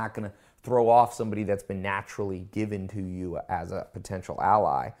sense. You're not going to throw off somebody that's been naturally given to you as a potential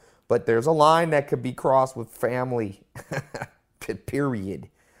ally. But there's a line that could be crossed with family, period.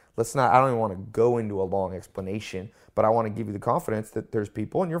 I don't even want to go into a long explanation, but I want to give you the confidence that there's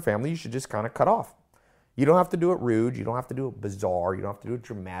people in your family you should just kind of cut off. You don't have to do it rude. You don't have to do it bizarre. You don't have to do it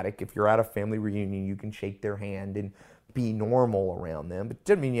dramatic. If you're at a family reunion, you can shake their hand and be normal around them. But it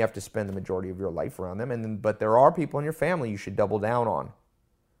doesn't mean you have to spend the majority of your life around them. But there are people in your family you should double down on.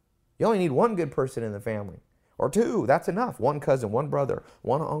 You only need one good person in the family. Or two, that's enough. One cousin, one brother,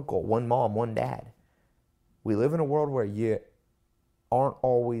 one uncle, one mom, one dad. We live in a world where you aren't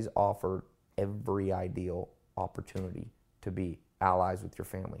always offered every ideal opportunity to be allies with your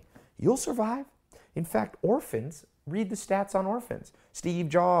family. You'll survive. In fact, orphans, read the stats on orphans. Steve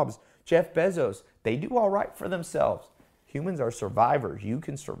Jobs, Jeff Bezos, they do all right for themselves. Humans are survivors. You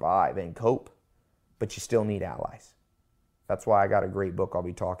can survive and cope, but you still need allies. That's why I got a great book I'll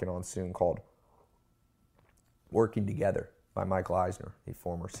be talking on soon called Working Together by Michael Eisner, the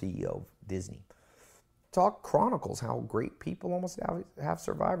former CEO of Disney. Talk chronicles how great people almost have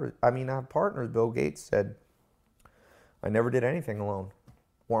survivors. Have partners. Bill Gates said, I never did anything alone.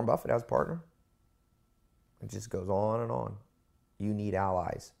 Warren Buffett has a partner. It just goes on and on. You need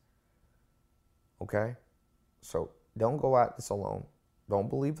allies. Okay? So don't go at this alone. Don't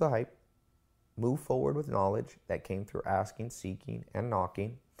believe the hype. Move forward with knowledge that came through asking, seeking, and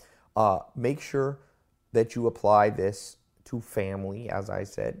knocking. Make sure that you apply this to family, as I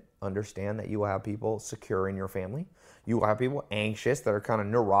said. Understand that you will have people secure in your family. You will have people anxious that are kind of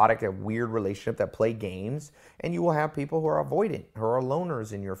neurotic, a weird relationship that play games. And you will have people who are avoidant, who are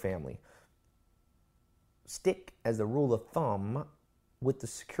loners in your family. Stick as a rule of thumb with the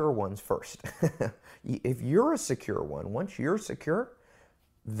secure ones first. If you're a secure one, once you're secure,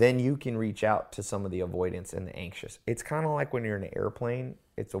 then you can reach out to some of the avoidance and the anxious. It's kind of like when you're in an airplane.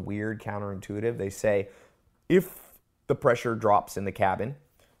 It's a weird counterintuitive. They say, if the pressure drops in the cabin,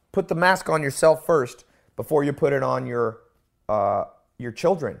 put the mask on yourself first before you put it on your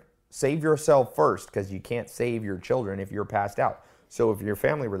children. Save yourself first because you can't save your children if you're passed out. So if your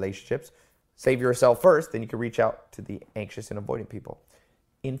family relationships, save yourself first, then you can reach out to the anxious and avoidant people.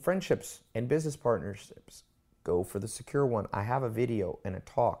 In friendships and business partnerships, go for the secure one. I have a video and a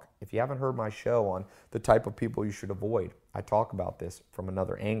talk. If you haven't heard my show on the type of people you should avoid, I talk about this from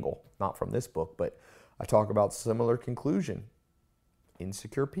another angle, not from this book, but I talk about similar conclusion.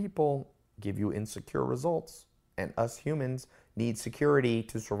 Insecure people give you insecure results, and us humans need security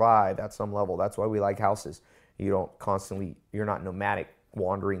to survive at some level. That's why we like houses. You're not nomadic,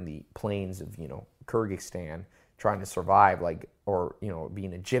 wandering the plains of, Kyrgyzstan, trying to survive,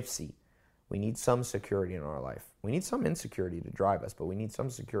 being a gypsy. We need some security in our life. We need some insecurity to drive us, but we need some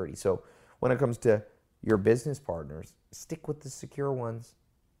security. So when it comes to Your business partners, stick with the secure ones.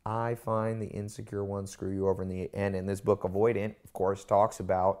 I find the insecure ones screw you over in the end. And this book, Avoidant, of course, talks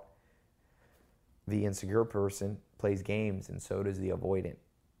about the insecure person plays games, and so does the avoidant,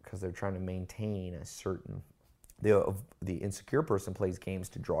 because they're trying to maintain a certain... The insecure person plays games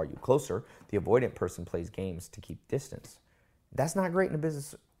to draw you closer. The avoidant person plays games to keep distance. That's not great in a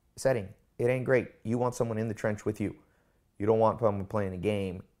business setting. It ain't great. You want someone in the trench with you. You don't want someone playing a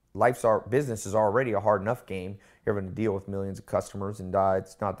game. Business is already a hard enough game. You're having to deal with millions of customers and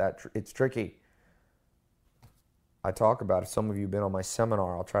it's not that, it's tricky. I talk about it. Some of you have been on my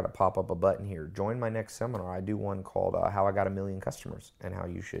seminar. I'll try to pop up a button here. Join my next seminar. I do one called How I Got 1 Million Customers, and how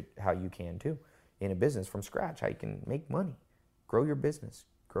you can too in a business from scratch, how you can make money, grow your business,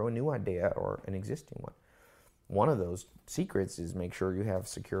 grow a new idea or an existing one. One of those secrets is make sure you have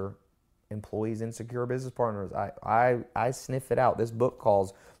secure employees and secure business partners. I sniff it out. This book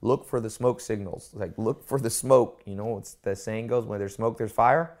calls Look for the Smoke Signals. Like, look for the smoke. You know, it's the saying goes, where there's smoke, there's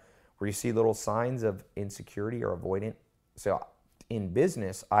fire, where you see little signs of insecurity or avoidant. So in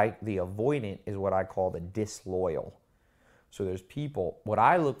business, the avoidant is what I call the disloyal. So there's people, what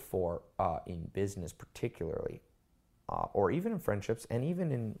I look for in business particularly, or even in friendships and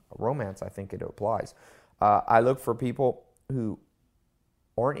even in romance, I think it applies. I look for people who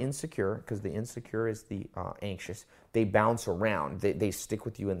aren't insecure, because the insecure is the anxious. They bounce around. They stick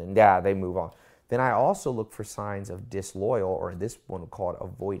with you and then they move on. Then I also look for signs of disloyal, or this one we'll call it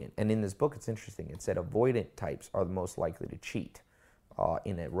avoidant. And in this book, it's interesting. It said avoidant types are the most likely to cheat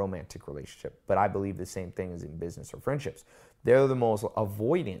in a romantic relationship. But I believe the same thing is in business or friendships. They're the most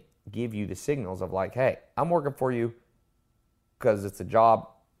avoidant, give you the signals of like, hey, I'm working for you because it's a job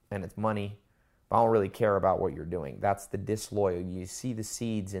and it's money, but I don't really care about what you're doing. That's the disloyal. You see the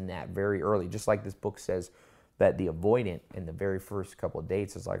seeds in that very early. Just like this book says that the avoidant in the very first couple of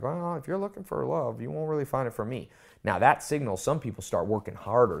dates is like, well, if you're looking for love, you won't really find it from me. Now that signals some people start working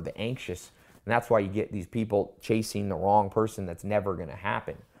harder, the anxious, and that's why you get these people chasing the wrong person. That's never going to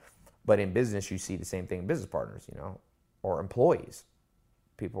happen. But in business, you see the same thing in business partners, or employees.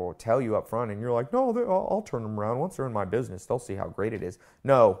 People will tell you up front, and you're like, no, I'll turn them around. Once they're in my business, they'll see how great it is.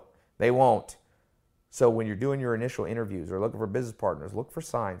 No, they won't. So when you're doing your initial interviews or looking for business partners, look for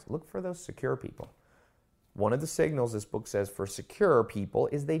signs. Look for those secure people. One of the signals this book says for secure people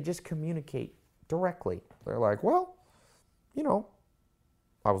is they just communicate directly. They're like, well,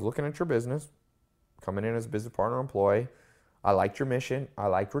 I was looking at your business, coming in as a business partner or employee. I liked your mission. I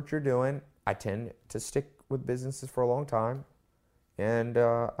liked what you're doing. I tend to stick with businesses for a long time, and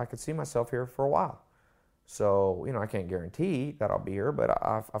I could see myself here for a while. So, I can't guarantee that I'll be here, but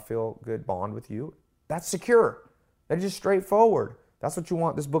I feel good bond with you. That's secure. That's just straightforward. That's what you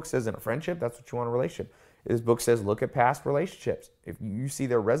want. This book says in a friendship, that's what you want in a relationship. This book says look at past relationships. If you see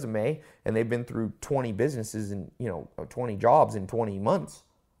their resume and they've been through 20 businesses and 20 jobs in 20 months,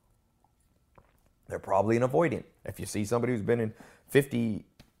 they're probably an avoidant. If you see somebody who's been in 50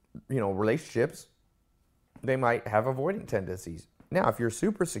 relationships, they might have avoidant tendencies. Now, if you're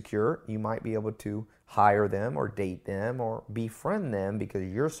super secure, you might be able to hire them or date them or befriend them because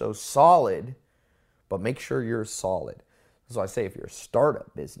you're so solid, but make sure you're solid. So I say if you're a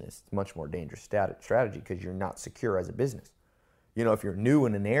startup business, it's a much more dangerous strategy because you're not secure as a business. If you're new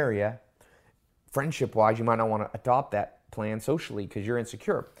in an area, friendship-wise, you might not want to adopt that plan socially because you're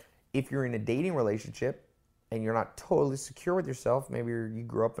insecure. If you're in a dating relationship and you're not totally secure with yourself, maybe you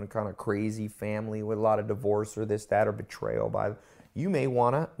grew up in a kind of crazy family with a lot of divorce or this, that, or betrayal you may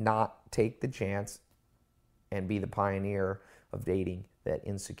want to not take the chance and be the pioneer of dating that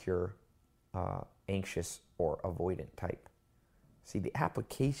insecure, anxious, or avoidant type. See, the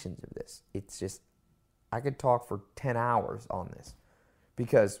applications of this, it's just, I could talk for 10 hours on this.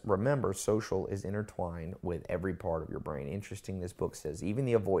 Because remember, social is intertwined with every part of your brain. Interesting, this book says, even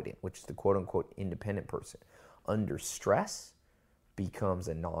the avoidant, which is the quote-unquote independent person, under stress becomes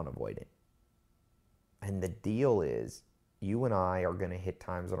a non-avoidant. And the deal is, you and I are going to hit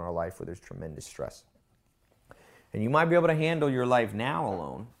times in our life where there's tremendous stress. And you might be able to handle your life now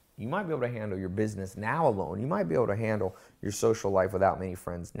alone. You might be able to handle your business now alone. You might be able to handle your social life without many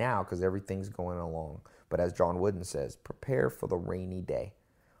friends now because everything's going along. But as John Wooden says, prepare for the rainy day.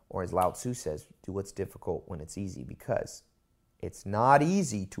 Or as Lao Tzu says, do what's difficult when it's easy, because it's not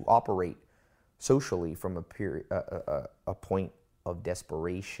easy to operate socially from a point of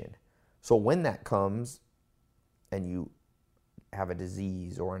desperation. So when that comes and you have a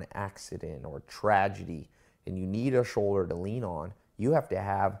disease or an accident or tragedy and you need a shoulder to lean on, you have to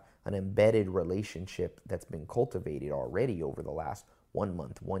have an embedded relationship that's been cultivated already over the last 1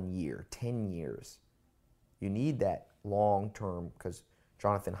 month, 1 year, 10 years. You need that long term, because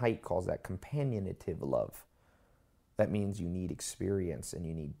Jonathan Haidt calls that companionative love. That means you need experience and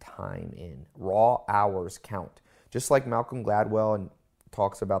you need time in. Raw hours count. Just like Malcolm Gladwell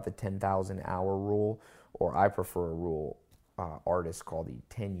talks about the 10,000 hour rule, or I prefer a rule artists call the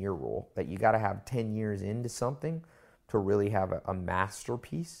 10-year rule, that you got to have 10 years into something to really have a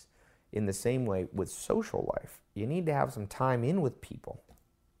masterpiece. In the same way with social life, you need to have some time in with people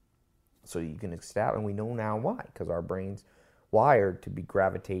so you can establish, and we know now why, because our brain's wired to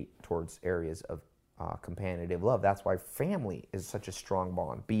gravitate towards areas of companionative love. That's why family is such a strong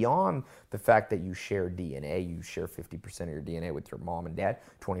bond. Beyond the fact that you share DNA, you share 50% of your DNA with your mom and dad,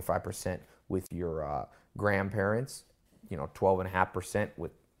 25% with your grandparents, 12.5%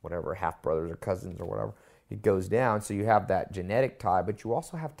 with whatever, half brothers or cousins or whatever. It goes down, so you have that genetic tie, but you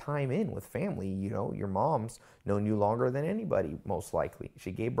also have time in with family. Your mom's known you longer than anybody, most likely.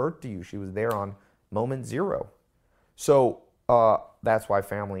 She gave birth to you. She was there on moment zero. So that's why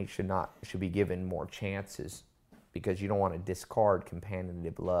family should be given more chances, because you don't want to discard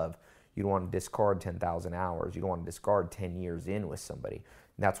companionative love. You don't want to discard 10,000 hours. You don't want to discard 10 years in with somebody.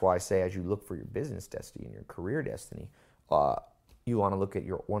 And that's why I say, as you look for your business destiny and your career destiny, you want to look at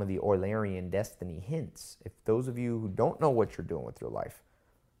one of the Eulerian destiny hints. If those of you who don't know what you're doing with your life,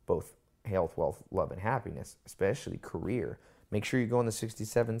 both health, wealth, love, and happiness, especially career, make sure you go in the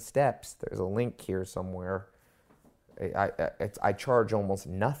 67 steps. There's a link here somewhere. I charge almost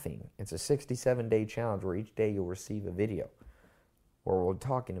nothing. It's a 67-day challenge where each day you'll receive a video where we're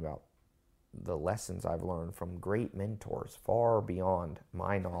talking about the lessons I've learned from great mentors far beyond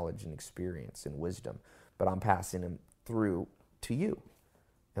my knowledge and experience and wisdom, but I'm passing them through to you.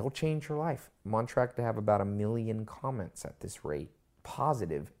 It'll change your life. I'm on track to have about 1 million comments at this rate,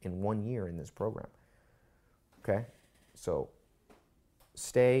 positive, in 1 year in this program. Okay? So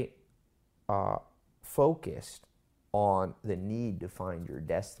stay focused on the need to find your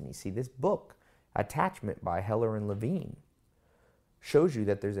destiny. See, this book, Attachment by Heller and Levine, shows you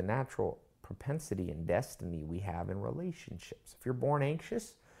that there's a natural propensity and destiny we have in relationships. If you're born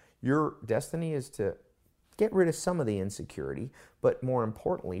anxious, your destiny is to get rid of some of the insecurity, but more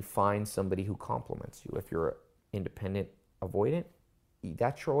importantly, find somebody who complements you. If you're independent avoidant,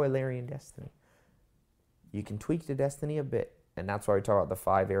 that's your Eulerian destiny. You can tweak the destiny a bit, and that's why we talk about the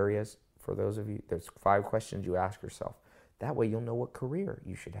 5 areas. For those of you, there's 5 questions you ask yourself. That way you'll know what career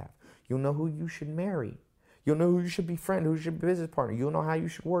you should have. You'll know who you should marry. You'll know who you should befriend, who you should be business partner. You'll know how you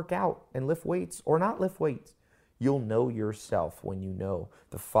should work out and lift weights or not lift weights. You'll know yourself when you know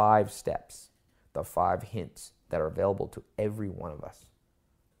the 5 steps, the 5 hints that are available to every one of us.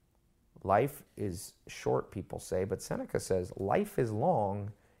 Life is short, people say, but Seneca says life is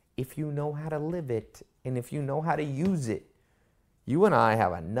long if you know how to live it and if you know how to use it. You and I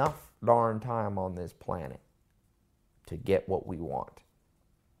have enough darn time on this planet to get what we want.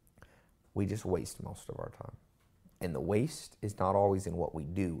 We just waste most of our time. And the waste is not always in what we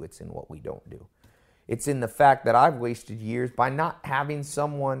do, it's in what we don't do. It's in the fact that I've wasted years by not having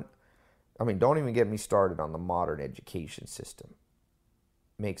someone. Don't even get me started on the modern education system.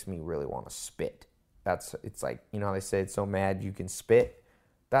 Makes me really want to spit. It's like, how they say it's so mad you can spit?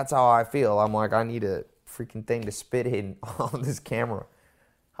 That's how I feel. I'm like, I need a freaking thing to spit in on this camera.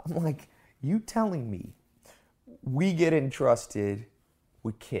 I'm like, you telling me we get entrusted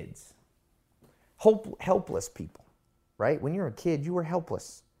with kids, helpless people, right? When you're a kid, you were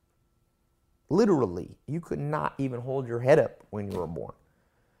helpless. Literally, you could not even hold your head up when you were born.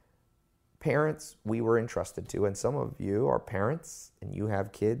 Parents, we were entrusted to, and some of you are parents and you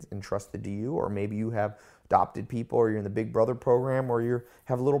have kids entrusted to you, or maybe you have adopted people, or you're in the Big Brother program, or you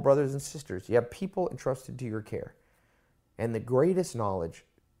have little brothers and sisters. You have people entrusted to your care. And the greatest knowledge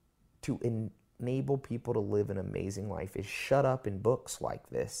to enable people to live an amazing life is shut up in books like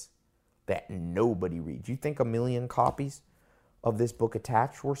this that nobody reads. You think 1 million copies of this book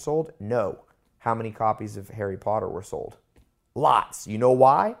Attached were sold? No. How many copies of Harry Potter were sold? Lots. You know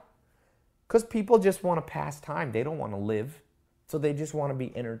why? Because people just want to pass time. They don't want to live, so they just want to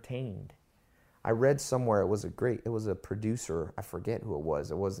be entertained. I read somewhere it was a producer, I forget who it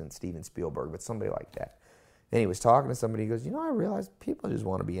was. It wasn't Steven Spielberg, but somebody like that. And he was talking to somebody, he goes, I realized people just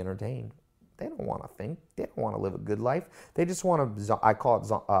want to be entertained. They don't want to think. They don't want to live a good life. They just want to, I call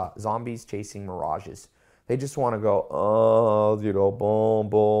it zombies chasing mirages. They just want to go, boom,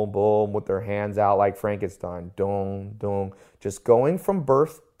 boom, boom, with their hands out like Frankenstein. Dong, dong. Just going from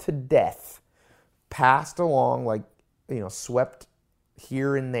birth to death. Passed along like, swept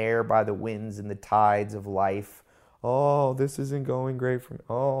here and there by the winds and the tides of life. Oh, this isn't going great for me.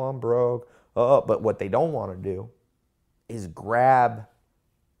 Oh, I'm broke. Oh, but what they don't want to do is grab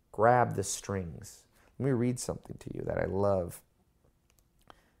the strings. Let me read something to you that I love.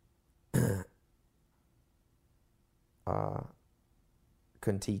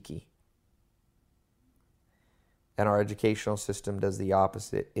 Kontiki. And our educational system does the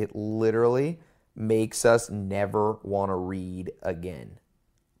opposite. It literally makes us never want to read again,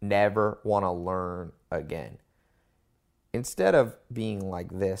 never want to learn again. Instead of being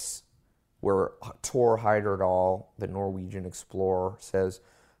like this, where Thor Heyerdahl, the Norwegian explorer, says,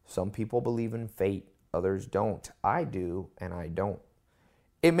 some people believe in fate, others don't. I do, and I don't.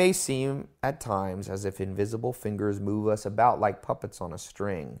 It may seem at times as if invisible fingers move us about like puppets on a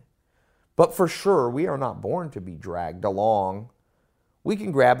string. But for sure, we are not born to be dragged along. We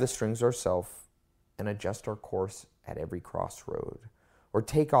can grab the strings ourselves and adjust our course at every crossroad, or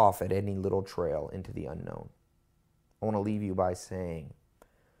take off at any little trail into the unknown. I want to leave you by saying,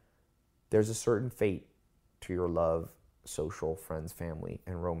 there's a certain fate to your love, social, friends, family,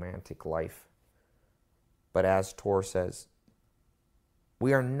 and romantic life. But as Thor says,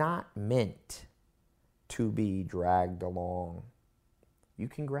 we are not meant to be dragged along. You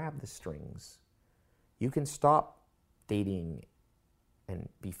can grab the strings. You can stop dating and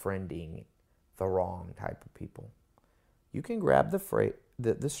befriending the wrong type of people. You can grab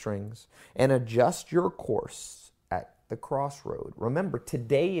the strings and adjust your course at the crossroad. Remember,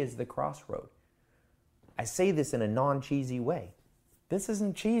 today is the crossroad. I say this in a non-cheesy way. This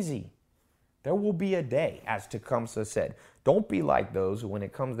isn't cheesy. There will be a day, as Tecumseh said. Don't be like those who, when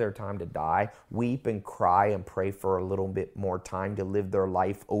it comes their time to die, weep and cry and pray for a little bit more time to live their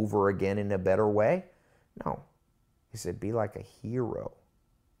life over again in a better way. No. He said, be like a hero.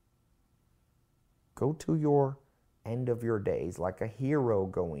 Go to your end of your days like a hero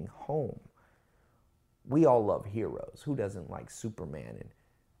going home. We all love heroes. Who doesn't like Superman and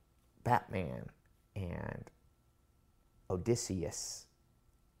Batman and Odysseus?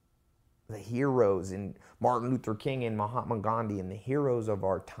 The heroes in Martin Luther King and Mahatma Gandhi and the heroes of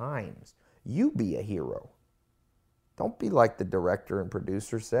our times. You be a hero. Don't be like the director and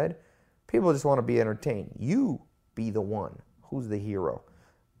producer said. People just want to be entertained. You be the one who's the hero.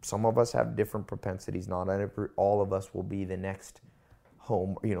 Some of us have different propensities. Not all of us will be the next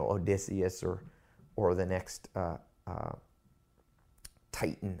Odysseus or the next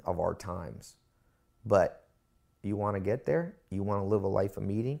Titan of our times. But you want to get there? You want to live a life of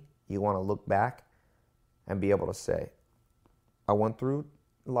meaning? You want to look back and be able to say, I went through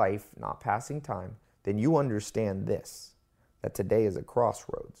life, not passing time. Then you understand this, that today is a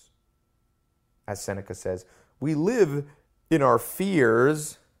crossroads. As Seneca says, we live in our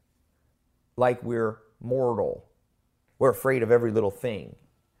fears like we're mortal. We're afraid of every little thing.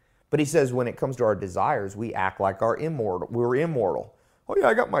 But he says when it comes to our desires, we act like we're immortal. Oh yeah,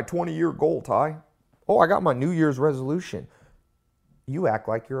 I got my 20-year goal, Ty. Oh, I got my New Year's resolution. You act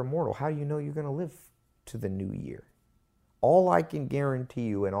like you're immortal. How do you know you're going to live to the new year? All I can guarantee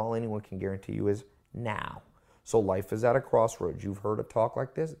you, and all anyone can guarantee you, is now. So life is at a crossroads. You've heard a talk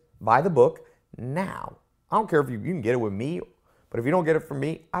like this? Buy the book now. I don't care if you can get it with me, but if you don't get it from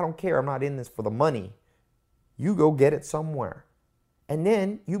me, I don't care. I'm not in this for the money. You go get it somewhere. And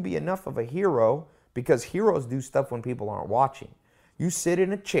then you be enough of a hero, because heroes do stuff when people aren't watching. You sit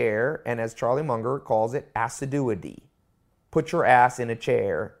in a chair, and as Charlie Munger calls it, assiduity. Put your ass in a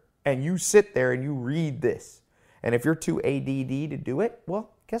chair, and you sit there and you read this. And if you're too ADD to do it,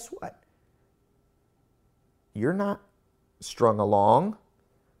 well, guess what? You're not strung along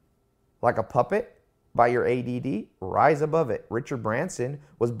like a puppet by your ADD. Rise above it. Richard Branson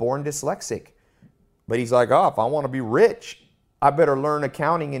was born dyslexic. But he's like, if I want to be rich, I better learn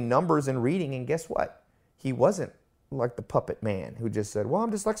accounting and numbers and reading. And guess what? He wasn't like the puppet man who just said, well,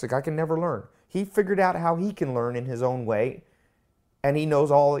 I'm dyslexic. I can never learn. He figured out how he can learn in his own way. And he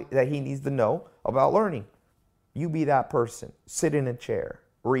knows all that he needs to know about learning. You be that person. Sit in a chair.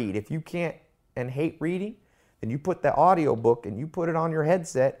 Read. If you can't and hate reading, then you put the audio book and you put it on your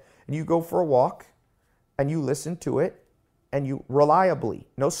headset and you go for a walk and you listen to it and you reliably,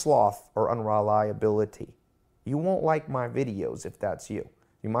 no sloth or unreliability. You won't like my videos if that's you.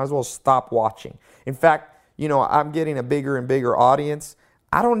 You might as well stop watching. In fact, I'm getting a bigger and bigger audience.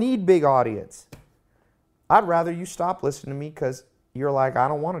 I don't need big audience. I'd rather you stop listening to me because you're like, I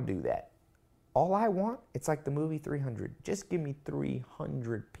don't want to do that. All I want, it's like the movie 300. Just give me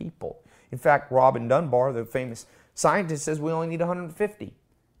 300 people. In fact, Robin Dunbar, the famous scientist, says we only need 150.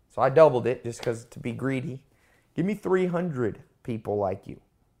 So I doubled it just because to be greedy. Give me 300 people like you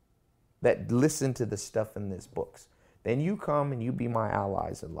that listen to the stuff in these books. Then you come and you be my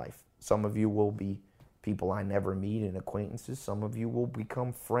allies in life. Some of you will be people I never meet and acquaintances. Some of you will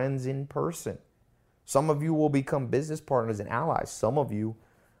become friends in person. Some of you will become business partners and allies. Some of you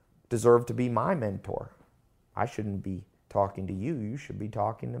deserve to be my mentor. I shouldn't be talking to you. You should be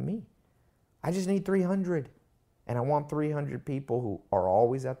talking to me. I just need 300. And I want 300 people who are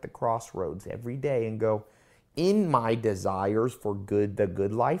always at the crossroads every day and go, in my desires for good, the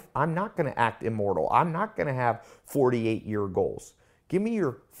good life, I'm not going to act immortal. I'm not going to have 48-year goals. Give me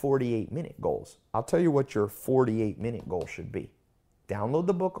your 48-minute goals. I'll tell you what your 48-minute goal should be. Download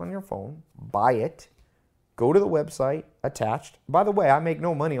the book on your phone, buy it, go to the website attached. By the way, I make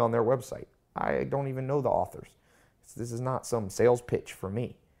no money on their website. I don't even know the authors. This is not some sales pitch for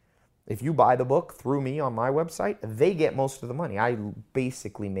me. If you buy the book through me on my website, they get most of the money. I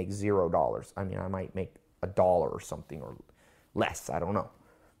basically make $0. I mean, I might make $1 or something or less. I don't know.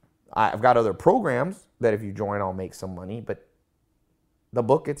 I've got other programs that if you join, I'll make some money. But the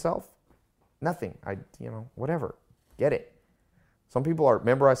book itself, nothing. Whatever. Get it. Some people are,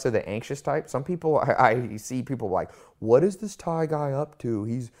 remember I said the anxious type? Some people, I see people like, what is this Ty guy up to?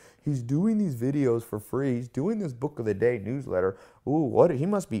 He's doing these videos for free. He's doing this book of the day newsletter. Ooh, he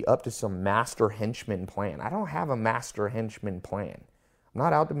must be up to some master henchman plan. I don't have a master henchman plan. I'm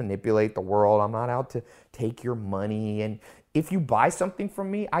not out to manipulate the world. I'm not out to take your money. And if you buy something from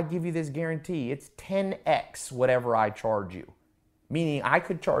me, I give you this guarantee. It's 10x whatever I charge you. Meaning I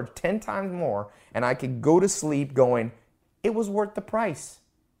could charge 10 times more and I could go to sleep going, it was worth the price.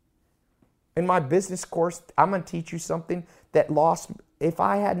 In my business course, I'm going to teach you something that lost. If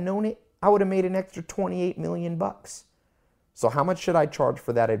I had known it, I would have made an extra 28 million bucks. So how much should I charge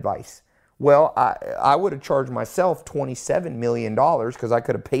for that advice? Well, I would have charged myself $27 million because I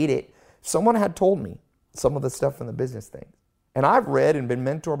could have paid it. Someone had told me some of the stuff in the business things. And I've read and been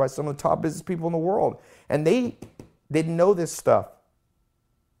mentored by some of the top business people in the world. And they didn't know this stuff.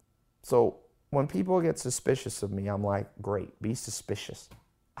 So when people get suspicious of me, I'm like, great, be suspicious.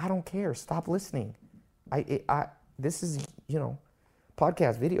 I don't care. Stop listening. This is,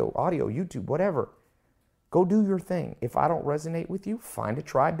 podcast, video, audio, YouTube, whatever. Go do your thing. If I don't resonate with you, find a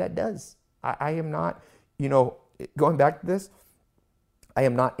tribe that does. I am not, going back to this, I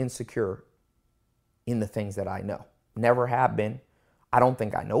am not insecure in the things that I know. Never have been. I don't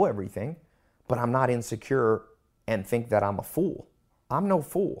think I know everything, but I'm not insecure and think that I'm a fool. I'm no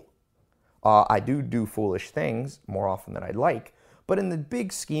fool. I do foolish things more often than I'd like, but in the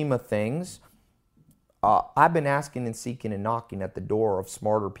big scheme of things, I've been asking and seeking and knocking at the door of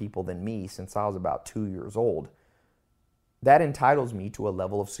smarter people than me since I was about 2 years old. That entitles me to a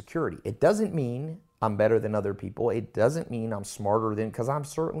level of security. It doesn't mean I'm better than other people. It doesn't mean I'm smarter than, because I'm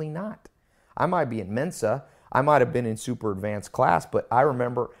certainly not. I might be in Mensa. I might have been in super advanced class, but I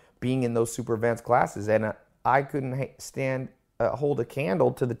remember being in those super advanced classes and I couldn't hold a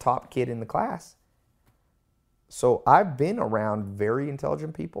candle to the top kid in the class. So I've been around very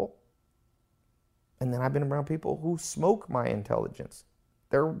intelligent people. And then I've been around people who smoke my intelligence.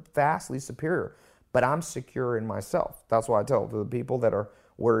 They're vastly superior, but I'm secure in myself. That's why I tell the people that are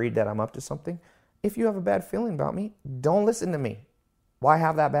worried that I'm up to something, if you have a bad feeling about me, don't listen to me. Why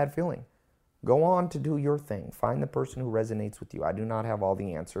have that bad feeling? Go on to do your thing. Find the person who resonates with you. I do not have all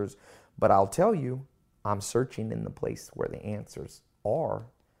the answers, but I'll tell you, I'm searching in the place where the answers are.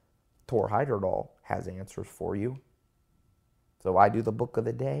 Thor Heyerdahl has answers for you. So I do the book of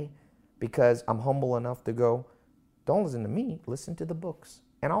the day because I'm humble enough to go, don't listen to me, listen to the books.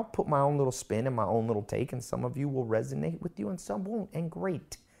 And I'll put my own little spin and my own little take, and some of you will resonate with you and some won't, and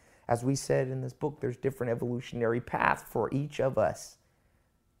great. As we said in this book, there's different evolutionary paths for each of us.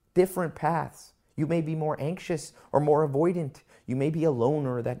 Different paths. You may be more anxious or more avoidant. You may be a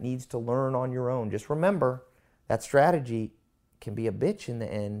loner that needs to learn on your own. Just remember, that strategy can be a bitch in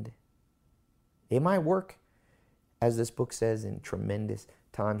the end. It might work, as this book says, in tremendous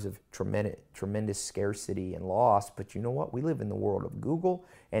times of tremendous scarcity and loss. But you know what? We live in the world of Google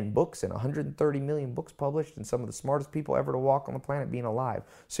and books and 130 million books published and some of the smartest people ever to walk on the planet being alive.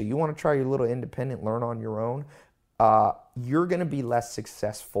 So you want to try your little independent, learn on your own, you're going to be less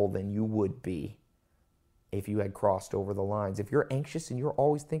successful than you would be if you had crossed over the lines. If you're anxious and you're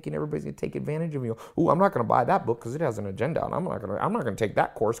always thinking everybody's going to take advantage of you, ooh, I'm not going to buy that book because it has an agenda, and I'm not going to take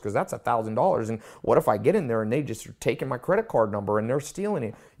that course because that's $1,000. And what if I get in there and they just are taking my credit card number and they're stealing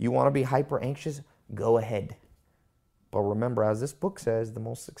it? You want to be hyper anxious? Go ahead. But remember, as this book says, the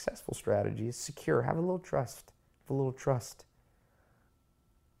most successful strategy is secure. Have a little trust. Have a little trust.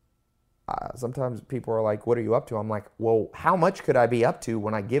 Sometimes people are like, what are you up to? I'm like, well, how much could I be up to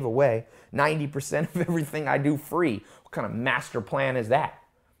when I give away 90% of everything I do free? What kind of master plan is that?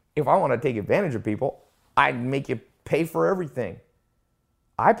 If I want to take advantage of people, I'd make you pay for everything.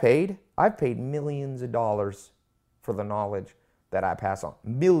 I've paid millions of dollars for the knowledge that I pass on.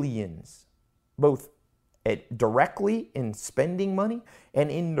 Millions. Both directly in spending money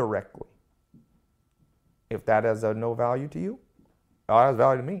and indirectly. If that has no value to you, it has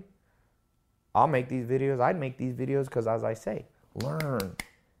value to me. I'll make these videos. I'd make these videos because, as I say, learn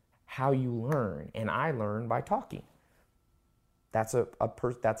how you learn. And I learn by talking. That's a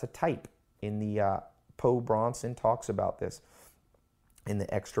type in the Poe Bronson talks about this in the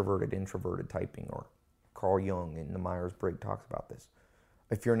extroverted introverted typing, or Carl Jung in the Myers-Briggs talks about this.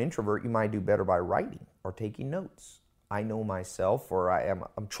 If you're an introvert, you might do better by writing or taking notes. I know myself, or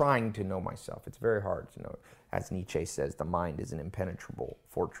I'm trying to know myself. It's very hard to know. As Nietzsche says, the mind is an impenetrable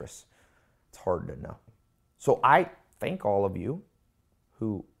fortress. It's hard to know. So I thank all of you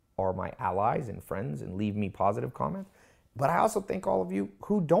who are my allies and friends and leave me positive comments. But I also thank all of you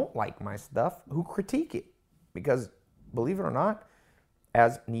who don't like my stuff, who critique it. Because believe it or not,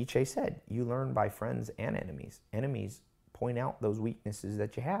 as Nietzsche said, you learn by friends and enemies. Enemies point out those weaknesses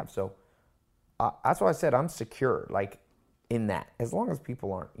that you have. So that's why I said I'm secure, like in that. As long as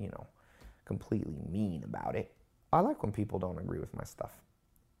people aren't, completely mean about it. I like when people don't agree with my stuff.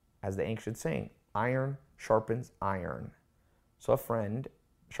 As the ancient saying, iron sharpens iron. So a friend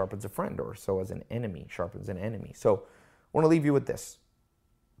sharpens a friend, or so as an enemy sharpens an enemy. So I want to leave you with this.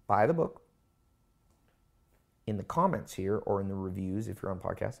 Buy the book. In the comments here, or in the reviews if you're on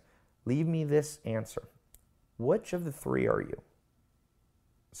podcast, leave me this answer. Which of the three are you?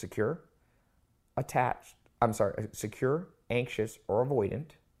 Secure, secure, anxious, or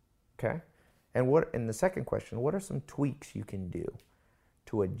avoidant? Okay? And the second question, what are some tweaks you can do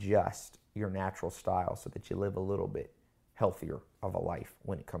to adjust your natural style so that you live a little bit healthier of a life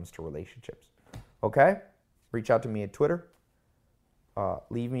when it comes to relationships? Okay? Reach out to me at Twitter.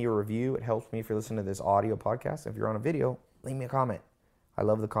 Leave me a review. It helps me if you're listening to this audio podcast. If you're on a video, leave me a comment. I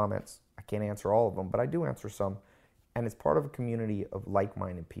love the comments. I can't answer all of them, but I do answer some. And it's part of a community of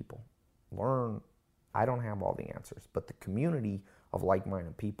like-minded people. Learn. I don't have all the answers, but the community of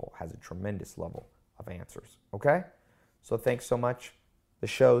like-minded people has a tremendous level of answers. Okay? So thanks so much. The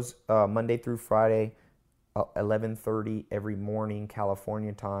show's Monday through Friday, 11:30 every morning,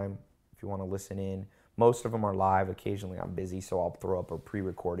 California time, if you want to listen in. Most of them are live. Occasionally I'm busy, so I'll throw up a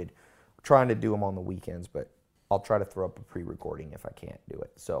pre-recorded. I'm trying to do them on the weekends, but I'll try to throw up a pre-recording if I can't do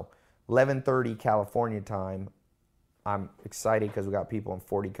it. So 11:30 California time. I'm excited because we got people in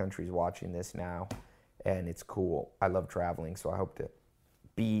 40 countries watching this now, and it's cool. I love traveling, so I hope to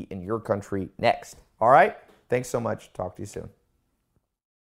be in your country next. All right? Thanks so much. Talk to you soon.